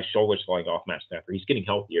washed. My shoulders falling off Matt Stafford. He's getting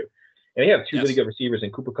healthier. And they have two really good receivers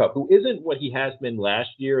in Cooper Kupp, who isn't what he has been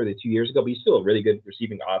last year or the 2 years ago, but he's still a really good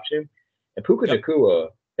receiving option. And Puka Nacua,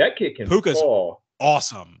 that kid can ball.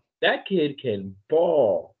 Awesome. That kid can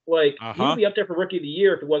ball. Like, he would be up there for Rookie of the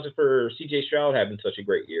Year if it wasn't for C.J. Stroud having such a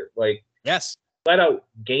great year. Like, yes, flat out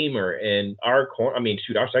gamer. And our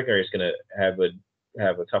secondary is going to have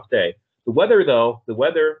a tough day. The weather, though, is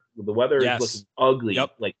looking ugly,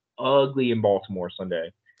 like ugly in Baltimore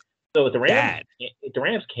Sunday. So if the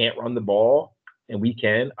Rams can't run the ball and we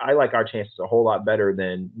can, I like our chances a whole lot better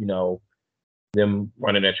than them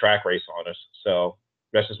running a track race on us. So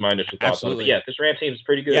that's just my initial thoughts on it. But yeah, this Rams team is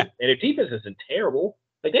pretty good, and their defense isn't terrible.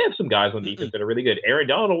 Like, they have some guys on defense that are really good. Aaron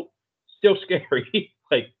Donald, still scary.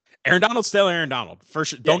 Like, Aaron Donald's still Aaron Donald. For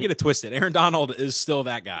sure. Don't get it twisted. Aaron Donald is still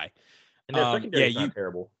that guy. And their secondary is not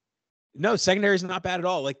terrible. No, secondary is not bad at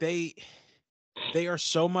all. Like, they are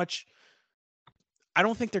so much. I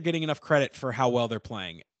don't think they're getting enough credit for how well they're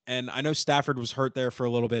playing. And I know Stafford was hurt there for a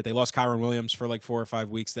little bit. They lost Kyron Williams for like 4 or 5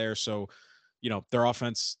 weeks there. So, their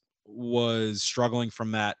offense was struggling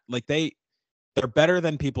from that. Like, they're better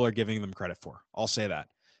than people are giving them credit for. I'll say that.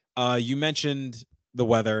 You mentioned the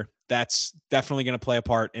weather. That's definitely going to play a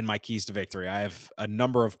part in my keys to victory. I have a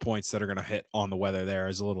number of points that are going to hit on the weather there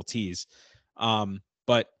as a little tease.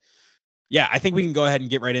 But yeah, I think we can go ahead and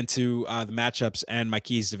get right into the matchups and my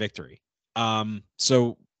keys to victory.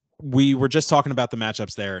 So we were just talking about the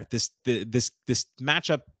matchups there. This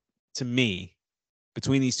matchup, to me,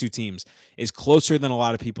 between these two teams is closer than a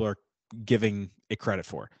lot of people are giving it credit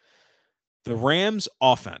for. The Rams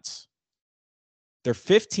offense, they're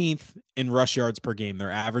 15th in rush yards per game. They're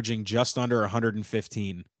averaging just under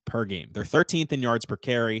 115 per game. They're 13th in yards per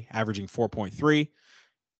carry, averaging 4.3.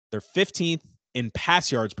 They're 15th in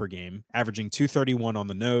pass yards per game, averaging 231 on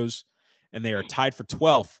the nose. And they are tied for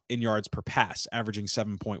 12th in yards per pass, averaging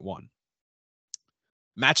 7.1.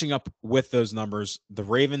 Matching up with those numbers, the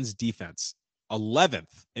Ravens defense,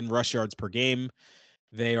 11th in rush yards per game.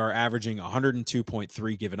 They are averaging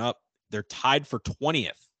 102.3 given up. They're tied for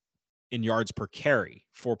 20th in yards per carry,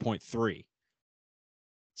 4.3.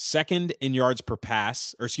 Second in yards per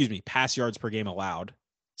pass, pass yards per game allowed.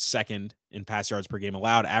 Second in pass yards per game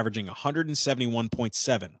allowed, averaging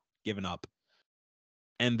 171.7 given up.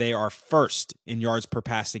 And they are first in yards per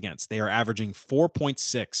pass against. They are averaging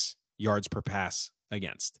 4.6 yards per pass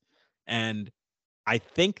against. And I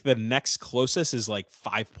think the next closest is like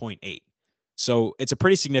 5.8. So it's a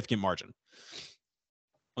pretty significant margin.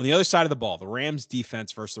 On the other side of the ball, the Rams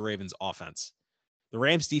defense versus the Ravens offense. The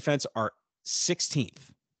Rams defense are 16th.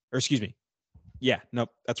 Or excuse me. Yeah, nope,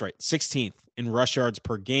 that's right. 16th in rush yards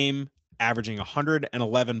per game, averaging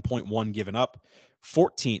 111.1 given up.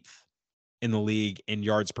 14th in the league in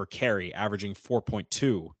yards per carry, averaging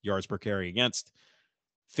 4.2 yards per carry against.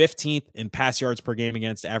 15th in pass yards per game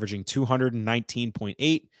against, averaging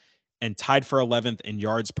 219.8, and tied for 11th in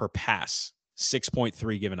yards per pass,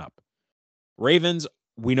 6.3 given up. Ravens,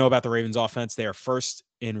 we know about the Ravens offense. They are first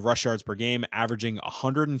in rush yards per game, averaging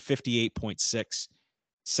 158.6,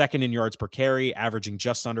 second in yards per carry, averaging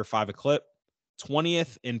just under 5 a clip,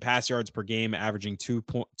 20th in pass yards per game, averaging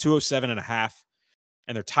 207.5,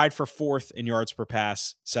 and they're tied for 4th in yards per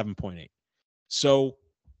pass, 7.8. So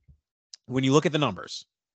when you look at the numbers,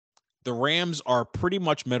 the Rams are pretty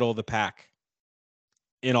much middle of the pack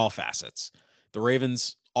in all facets. The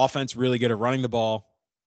Ravens offense really good at running the ball.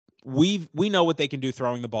 We know what they can do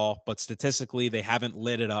throwing the ball, but statistically they haven't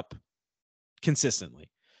lit it up consistently.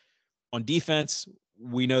 On defense,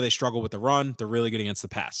 we know they struggle with the run. They're really good against the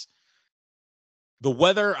pass. The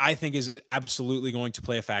weather, I think, is absolutely going to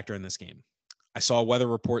play a factor in this game. I saw a weather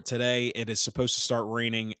report today. It is supposed to start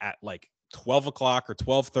raining at like 12 o'clock or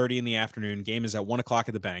 12:30 in the afternoon. Game is at 1 o'clock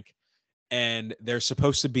at the bank. And there's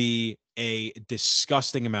supposed to be a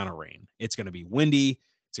disgusting amount of rain. It's going to be windy.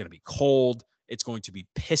 It's going to be cold. It's going to be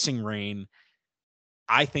pissing rain.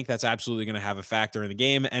 I think that's absolutely going to have a factor in the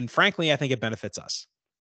game. And frankly, I think it benefits us.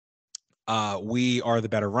 We are the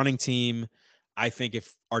better running team. I think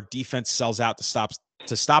if our defense sells out to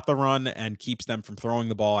stop the run and keeps them from throwing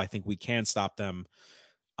the ball, I think we can stop them.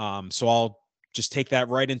 So I'll just take that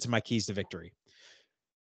right into my keys to victory.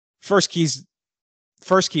 First key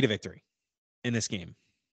to victory in this game.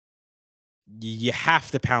 You have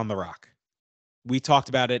to pound the rock. We talked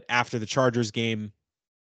about it after the Chargers game.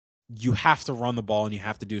 You have to run the ball, and you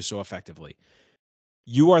have to do so effectively.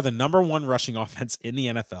 You are the number 1 rushing offense in the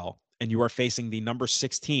NFL, and you are facing the number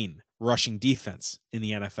 16 rushing defense in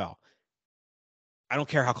the NFL. I don't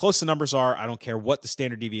care how close the numbers are. I don't care what the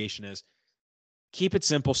standard deviation is. Keep it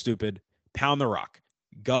simple, stupid. Pound the rock.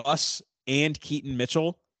 Gus and Keaton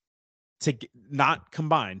Mitchell, not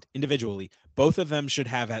combined individually, both of them should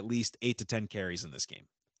have at least 8 to 10 carries in this game.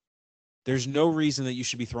 There's no reason that you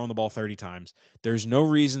should be throwing the ball 30 times. There's no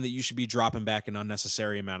reason that you should be dropping back an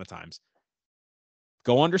unnecessary amount of times.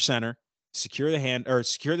 Go under center, secure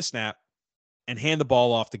the snap, and hand the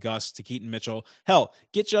ball off to Gus, to Keaton Mitchell. Hell,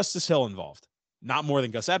 get Justice Hill involved. Not more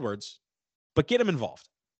than Gus Edwards, but get him involved.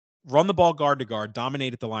 Run the ball guard to guard,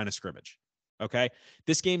 dominate at the line of scrimmage. Okay?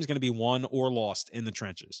 This game is going to be won or lost in the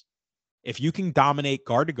trenches. If you can dominate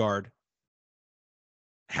guard to guard,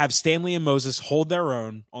 have Stanley and Moses hold their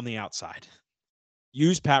own on the outside.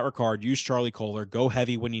 Use Pat Ricard, use Charlie Kohler, go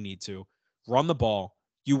heavy when you need to. Run the ball.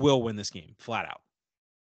 You will win this game, flat out.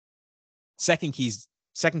 Second key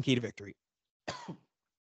to victory.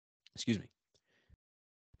 Excuse me.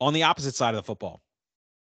 On the opposite side of the football,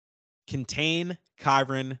 contain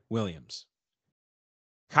Kyren Williams.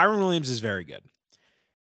 Kyren Williams is very good.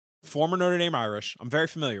 Former Notre Dame Irish. I'm very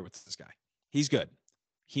familiar with this guy. He's good.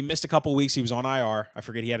 He missed a couple weeks. He was on IR. I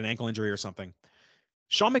forget, he had an ankle injury or something.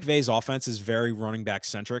 Sean McVay's offense is very running back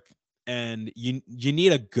centric, and you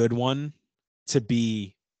need a good one to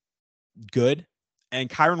be good. And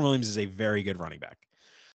Kyren Williams is a very good running back.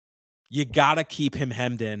 You got to keep him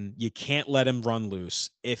hemmed in. You can't let him run loose.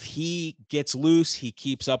 If he gets loose, he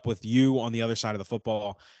keeps up with you on the other side of the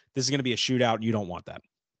football. This is going to be a shootout. You don't want that.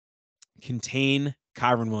 Contain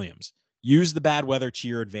Kyren Williams. Use the bad weather to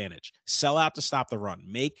your advantage. Sell out to stop the run.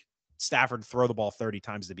 Make Stafford throw the ball 30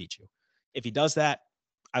 times to beat you. If he does that,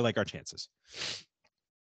 I like our chances.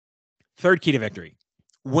 Third key to victory.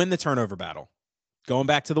 Win the turnover battle. Going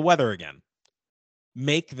back to the weather again.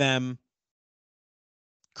 Make them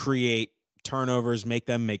create turnovers. Make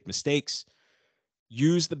them make mistakes.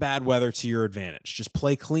 Use the bad weather to your advantage. Just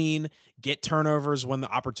play clean. Get turnovers when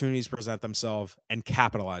the opportunities present themselves and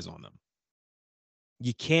capitalize on them.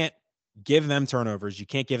 You can't give them turnovers. You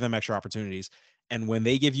can't give them extra opportunities. And when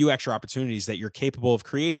they give you extra opportunities that you're capable of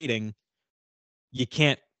creating, you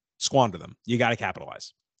can't squander them. You got to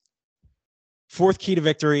capitalize. Fourth key to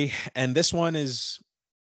victory, and this one is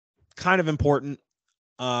kind of important.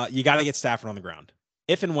 You got to get Stafford on the ground.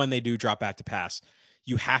 If and when they do drop back to pass,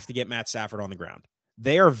 you have to get Matt Stafford on the ground.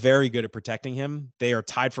 They are very good at protecting him. They are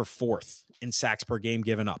tied for 4th in sacks per game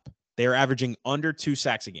given up. They are averaging under 2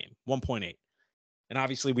 sacks a game, 1.8. And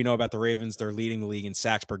obviously we know about the Ravens. They're leading the league in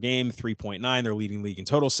sacks per game, 3.9. They're leading the league in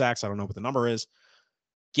total sacks. I don't know what the number is.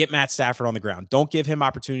 Get Matt Stafford on the ground. Don't give him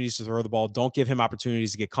opportunities to throw the ball. Don't give him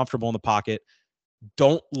opportunities to get comfortable in the pocket.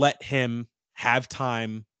 Don't let him have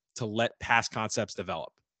time to let pass concepts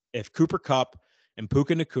develop. If Cooper Kupp and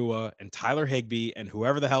Puka Nacua and Tyler Higbee and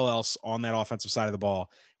whoever the hell else on that offensive side of the ball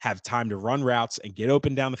have time to run routes and get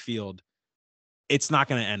open down the field, it's not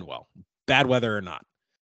going to end well, bad weather or not.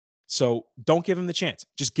 So don't give him the chance.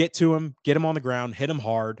 Just get to him, get him on the ground, hit him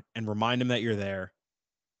hard, and remind him that you're there.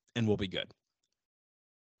 and we'll be good.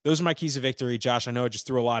 Those are my keys to victory. Josh, I know I just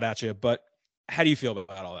threw a lot at you, but how do you feel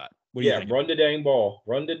about all that? What do you think? Run the dang ball.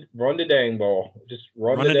 Run the dang ball. Just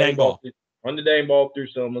run the dang ball. Run the dang ball through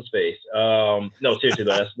someone's face. No, seriously,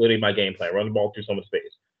 though, that's literally my game plan. Run the ball through someone's face.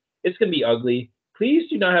 It's going to be ugly. Please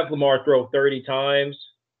do not have Lamar throw 30 times.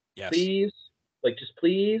 Yes. Please. Just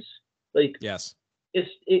please. Yes.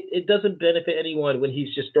 It doesn't benefit anyone when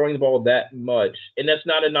he's just throwing the ball that much. And that's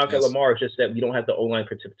not a knock at Lamar. It's just that we don't have the O-line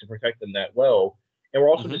to protect them that well. And we're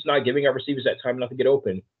also just not giving our receivers that time enough to get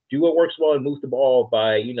open. Do what works well and move the ball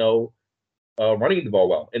by, running the ball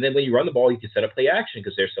well. And then when you run the ball, you can set up play action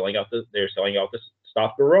because they're selling out the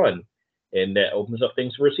stop the run. And that opens up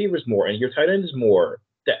things for receivers more and your tight ends more.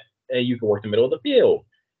 And you can work the middle of the field.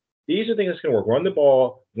 These are things that's going to work. Run the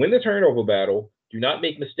ball, win the turnover battle, do not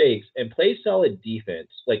make mistakes, and play solid defense.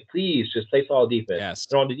 Please just play solid defense. Yes.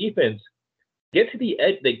 And on the defense, get to the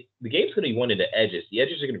edge. The game's going to be won in the edges. The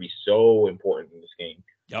edges are going to be so important in this game.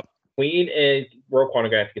 Yep. Queen and Roquan are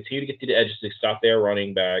going to have to continue to get to the edges to stop their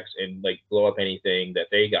running backs and blow up anything that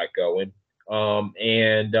they got going. Our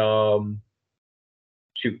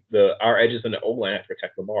edges in the O-line have to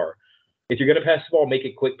protect Lamar. If you're going to pass the ball, make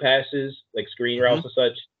it quick passes, screen routes and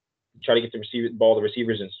such. Try to get the ball to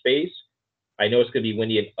receivers in space. I know it's going to be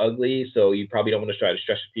windy and ugly, so you probably don't want to try to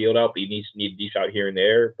stretch the field out, but you need a deep shot here and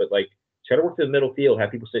there. But try to work to the middle field,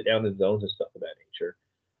 have people sit down in zones and stuff of that nature.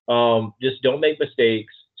 Just don't make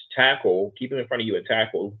mistakes. Tackle, keep them in front of you and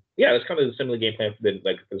tackle. Yeah, that's kind of the similar game plan for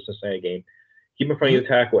the Cincinnati game. Keep in front of you and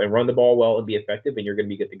tackle and run the ball well and be effective, and you're going to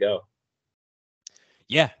be good to go.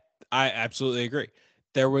 Yeah, I absolutely agree.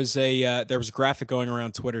 There was a graphic going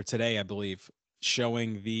around Twitter today, I believe,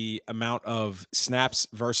 showing the amount of snaps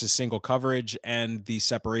versus single coverage and the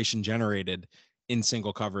separation generated in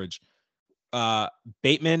single coverage.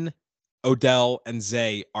 Bateman, Odell, and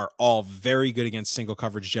Zay are all very good against single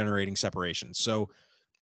coverage generating separations. So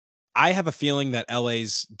I have a feeling that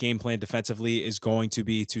LA's game plan defensively is going to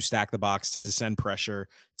be to stack the box, to send pressure,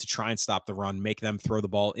 to try and stop the run, make them throw the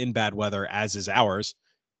ball in bad weather, as is ours.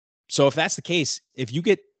 So if that's the case, if you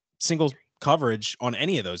get single coverage on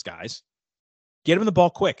any of those guys, get them the ball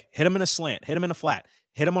quick, hit them in a slant, hit them in a flat,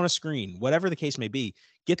 hit them on a screen, whatever the case may be,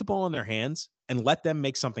 get the ball in their hands and let them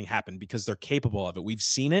make something happen because they're capable of it. We've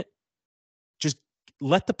seen it. Just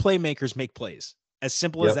let the playmakers make plays. As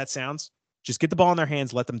simple as that sounds, just get the ball in their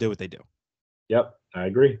hands, let them do what they do. Yep, I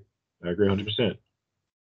agree 100%.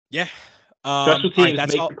 Yeah. Special teams make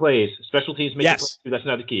the plays. Special teams make the plays. That's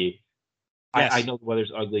not the key. Yes. I know the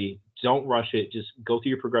weather's ugly. Don't rush it. Just go through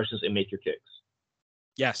your progressions and make your kicks.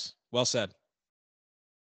 Yes. Well said.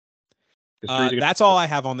 That's all I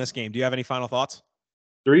have on this game. Do you have any final thoughts?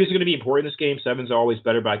 Threes are going to be important in this game. Sevens are always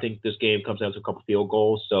better, but I think this game comes down to a couple field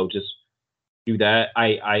goals. So just do that.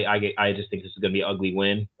 I just think this is going to be an ugly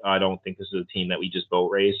win. I don't think this is a team that we just boat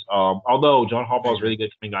race. Although John Harbaugh is really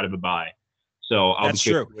good coming out of a bye. So that's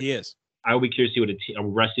true. He is. I will be curious to see what a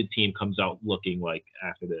rested team comes out looking like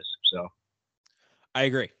after this. So I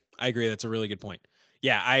agree. That's a really good point.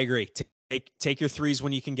 Yeah, I agree. Take your threes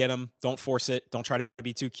when you can get them. Don't force it. Don't try to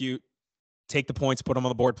be too cute. Take the points, put them on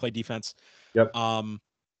the board, play defense. Yep.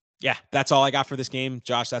 Yeah, that's all I got for this game.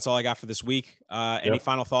 Josh, that's all I got for this week. Any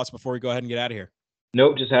final thoughts before we go ahead and get out of here?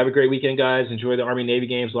 Nope. Just have a great weekend, guys. Enjoy the Army-Navy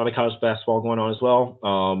games. A lot of college basketball going on as well.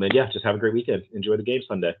 And yeah, just have a great weekend. Enjoy the game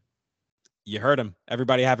Sunday. You heard him.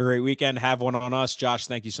 Everybody have a great weekend. Have one on us. Josh,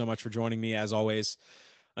 thank you so much for joining me as always.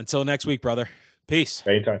 Until next week, brother. Peace.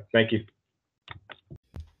 Anytime. Thank you.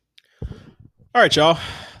 All right, y'all.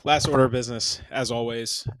 Last order of business, as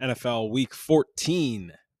always, NFL Week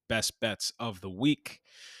 14 best bets of the week.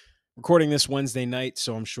 Recording this Wednesday night,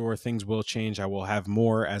 so I'm sure things will change. I will have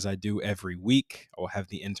more as I do every week. I will have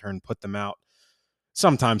the intern put them out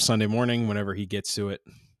sometime Sunday morning whenever he gets to it.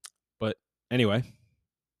 But anyway,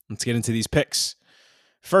 let's get into these picks.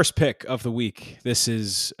 First pick of the week. This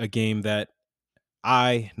is a game that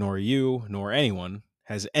I, nor you, nor anyone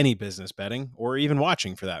has any business betting or even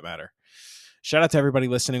watching for that matter. Shout out to everybody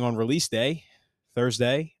listening on release day,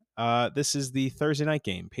 Thursday. This is the Thursday night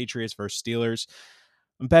game, Patriots versus Steelers.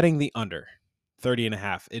 I'm betting the under,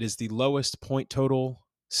 30.5. It is the lowest point total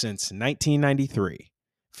since 1993.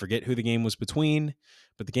 Forget who the game was between,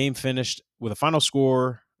 but the game finished with a final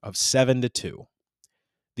score of 7-2.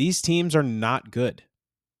 These teams are not good.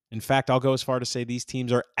 In fact, I'll go as far to say these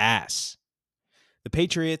teams are ass. The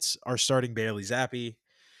Patriots are starting Bailey Zappi.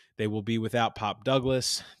 They will be without Pop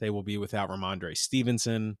Douglas. They will be without Ramondre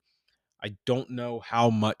Stevenson. I don't know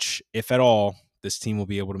how much, if at all, this team will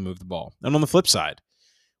be able to move the ball. And on the flip side,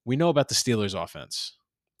 we know about the Steelers' offense.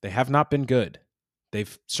 They have not been good.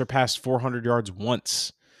 They've surpassed 400 yards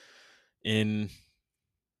once in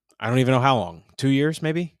I don't even know how long, 2 years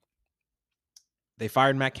maybe. They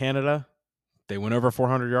fired Matt Canada. They went over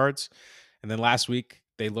 400 yards. And then last week,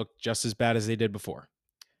 they looked just as bad as they did before.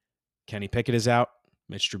 Kenny Pickett is out.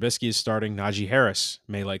 Mitch Trubisky is starting. Najee Harris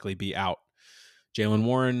may likely be out. Jaylen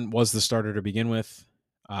Warren was the starter to begin with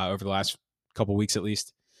over the last couple weeks at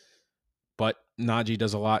least. But Najee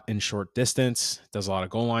does a lot in short distance, does a lot of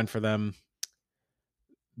goal line for them.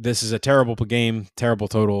 This is a terrible game, terrible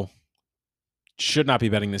total. Should not be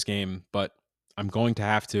betting this game, but I'm going to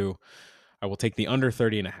have to. I will take the under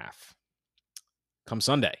 30.5. Come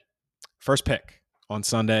Sunday. First pick on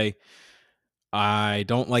Sunday. I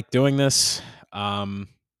don't like doing this.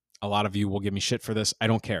 A lot of you will give me shit for this. I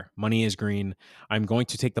don't care. Money is green. I'm going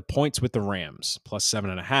to take the points with the Rams, plus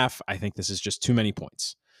 7.5. I think this is just too many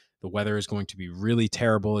points. The weather is going to be really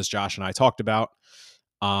terrible, as Josh and I talked about.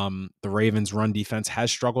 The Ravens' run defense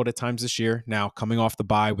has struggled at times this year. Now, coming off the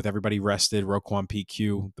bye with everybody rested, Roquan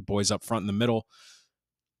PQ, the boys up front in the middle,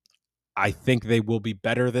 I think they will be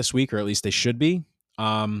better this week, or at least they should be.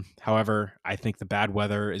 However, I think the bad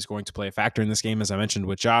weather is going to play a factor in this game, as I mentioned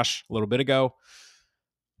with Josh a little bit ago.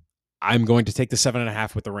 I'm going to take the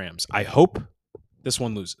 7.5 with the Rams. I hope this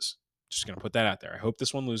one loses. Just going to put that out there. I hope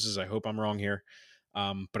this one loses. I hope I'm wrong here.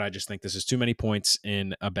 But I just think this is too many points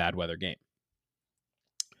in a bad weather game.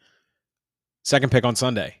 Second pick on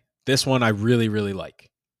Sunday. This one I really, really like.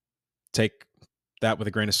 Take that with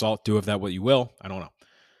a grain of salt. Do of that what you will. I don't know.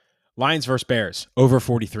 Lions versus Bears, over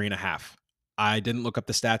 43.5. I didn't look up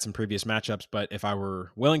the stats in previous matchups, but if I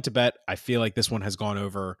were willing to bet, I feel like this one has gone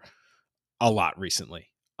over a lot recently.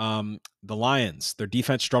 The Lions, their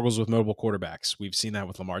defense struggles with mobile quarterbacks. We've seen that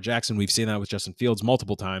with Lamar Jackson. We've seen that with Justin Fields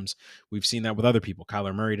multiple times. We've seen that with other people.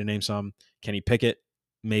 Kyler Murray, to name some. Kenny Pickett,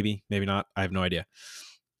 maybe, maybe not. I have no idea.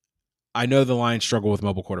 I know the Lions struggle with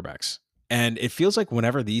mobile quarterbacks. And it feels like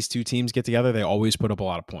whenever these two teams get together, they always put up a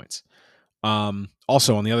lot of points.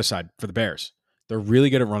 Also, on the other side, for the Bears, they're really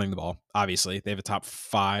good at running the ball. Obviously, they have a top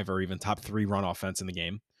 5 or even top 3 run offense in the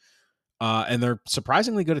game. And they're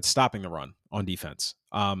surprisingly good at stopping the run on defense.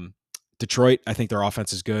 Detroit, I think their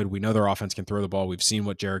offense is good. We know their offense can throw the ball. We've seen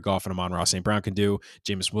what Jared Goff and Amon-Ra St. Brown can do.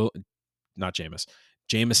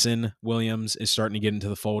 Jameson Williams is starting to get into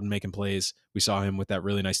the fold and making plays. We saw him with that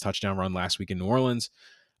really nice touchdown run last week in New Orleans.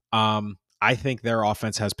 I think their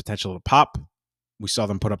offense has potential to pop. We saw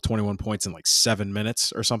them put up 21 points in like 7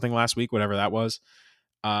 minutes or something last week, whatever that was.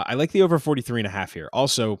 I like the over 43.5 here.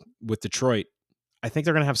 Also, with Detroit, I think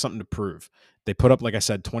they're going to have something to prove. They put up, like I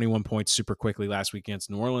said, 21 points super quickly last week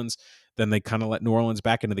against New Orleans. Then they kind of let New Orleans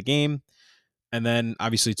back into the game. And then,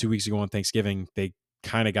 obviously, 2 weeks ago on Thanksgiving, they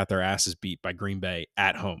kind of got their asses beat by Green Bay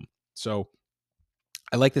at home. So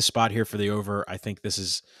I like this spot here for the over. I think this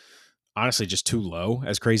is honestly just too low,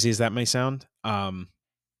 as crazy as that may sound.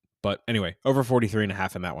 But anyway, over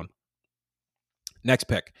 43.5 in that one. Next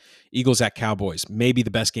pick, Eagles at Cowboys. Maybe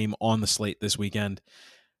the best game on the slate this weekend.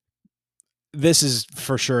 This is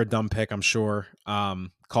for sure a dumb pick, I'm sure.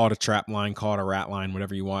 Call it a trap line, call it a rat line,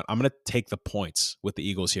 whatever you want. I'm going to take the points with the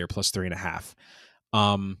Eagles here, plus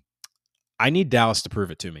 3.5. I need Dallas to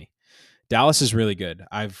prove it to me. Dallas is really good.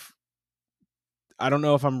 I don't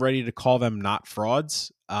know if I'm ready to call them not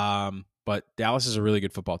frauds, but Dallas is a really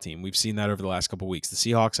good football team. We've seen that over the last couple of weeks. The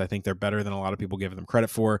Seahawks, I think they're better than a lot of people give them credit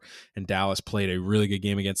for, and Dallas played a really good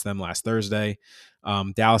game against them last Thursday.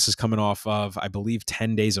 Dallas is coming off of, I believe,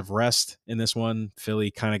 10 days of rest in this one.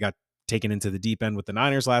 Philly kind of got taken into the deep end with the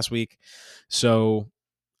Niners last week. So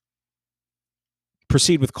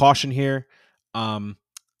proceed with caution here. I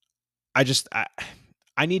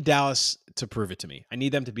need Dallas to prove it to me. I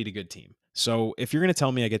need them to beat a good team. So if you're going to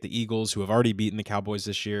tell me I get the Eagles, who have already beaten the Cowboys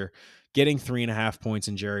this year, getting 3.5 points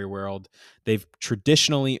in Jerry World, they've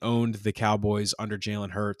traditionally owned the Cowboys under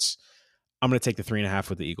Jalen Hurts. I'm going to take the 3.5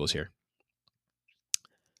 with the Eagles here.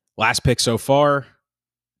 Last pick so far,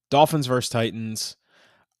 Dolphins versus Titans.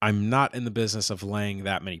 I'm not in the business of laying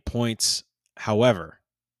that many points. However,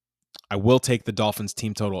 I will take the Dolphins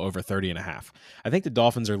team total over 30.5. I think the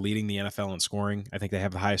Dolphins are leading the NFL in scoring. I think they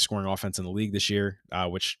have the highest scoring offense in the league this year,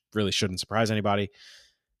 which really shouldn't surprise anybody.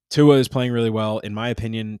 Tua is playing really well. In my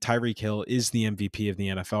opinion, Tyreek Hill is the MVP of the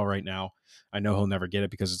NFL right now. I know he'll never get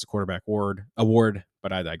it because it's a quarterback award,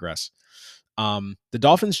 but I digress. The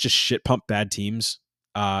Dolphins just shit pump bad teams,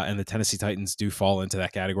 and the Tennessee Titans do fall into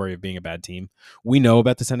that category of being a bad team. We know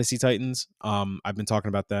about the Tennessee Titans. I've been talking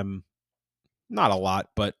about them, not a lot,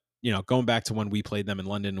 but going back to when we played them in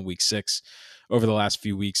London in week 6, over the last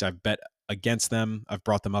few weeks, I've bet against them. I've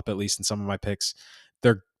brought them up at least in some of my picks.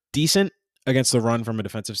 They're decent against the run from a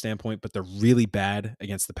defensive standpoint, but they're really bad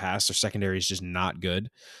against the pass. Their secondary is just not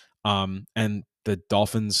good. And the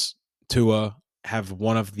Dolphins, Tua, have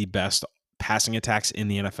one of the best passing attacks in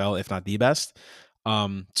the NFL, if not the best.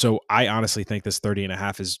 So I honestly think this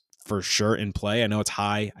 30.5 is for sure in play. I know it's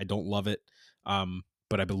high. I don't love it.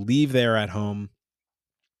 But I believe they're at home.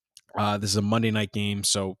 This is a Monday night game,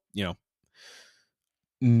 so,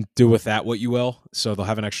 do with that what you will. So they'll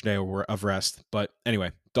have an extra day of rest. But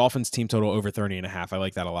anyway, Dolphins team total over 30.5. I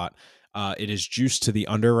like that a lot. It is juiced to the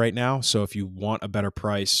under right now. So if you want a better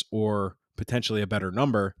price or potentially a better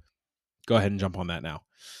number, go ahead and jump on that now.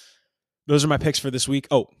 Those are my picks for this week.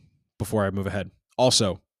 Oh, before I move ahead.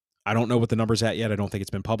 Also, I don't know what the number's at yet. I don't think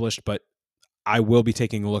it's been published, but I will be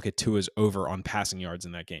taking a look at Tua's over on passing yards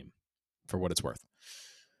in that game for what it's worth.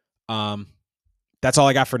 That's all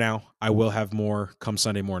I got for now. I will have more come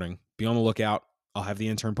Sunday morning. Be on the lookout. I'll have the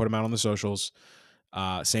intern put them out on the socials.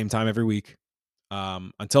 Same time every week.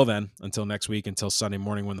 Until then, until next week, until Sunday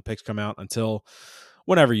morning when the picks come out, until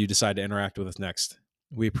whenever you decide to interact with us next.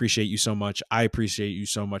 We appreciate you so much. I appreciate you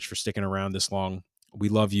so much for sticking around this long. We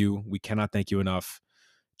love you. We cannot thank you enough.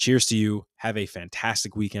 Cheers to you. Have a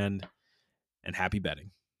fantastic weekend and happy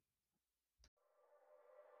betting.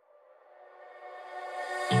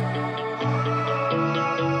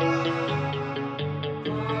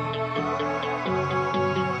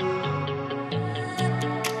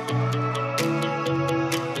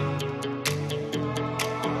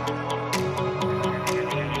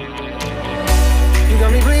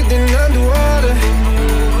 Got me breathing underwater.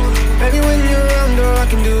 Baby, when you're around, girl, I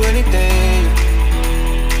can do anything.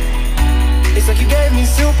 It's like you gave me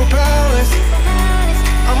superpowers.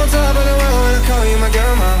 I'm on top of the world when I call you my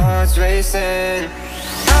girl. My heart's racing.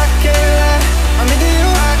 I can't lie, I'm into you.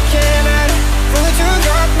 I can't hide from the truth.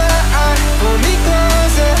 Drop my eye, pull me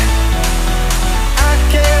closer. I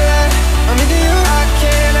can't lie, I'm into you. I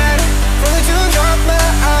can't hide from the truth. Drop my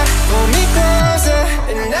eye, pull me closer,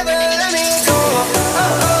 and never let me go.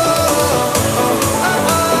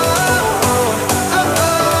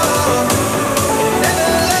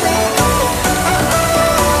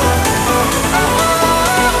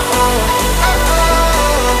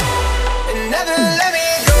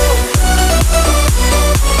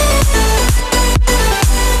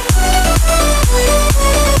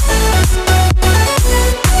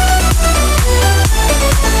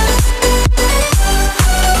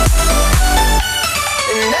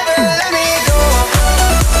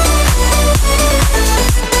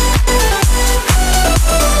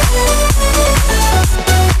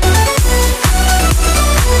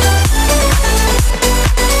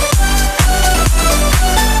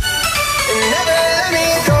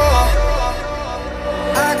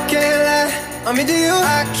 I'm into you,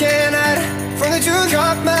 I can't hide from the truth.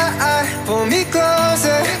 Drop my eye, pull me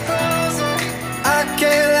closer. I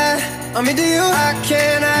can't lie, I'm into you, I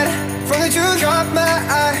can't hide from the truth. Drop my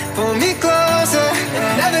eye, pull me closer,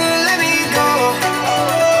 and never let me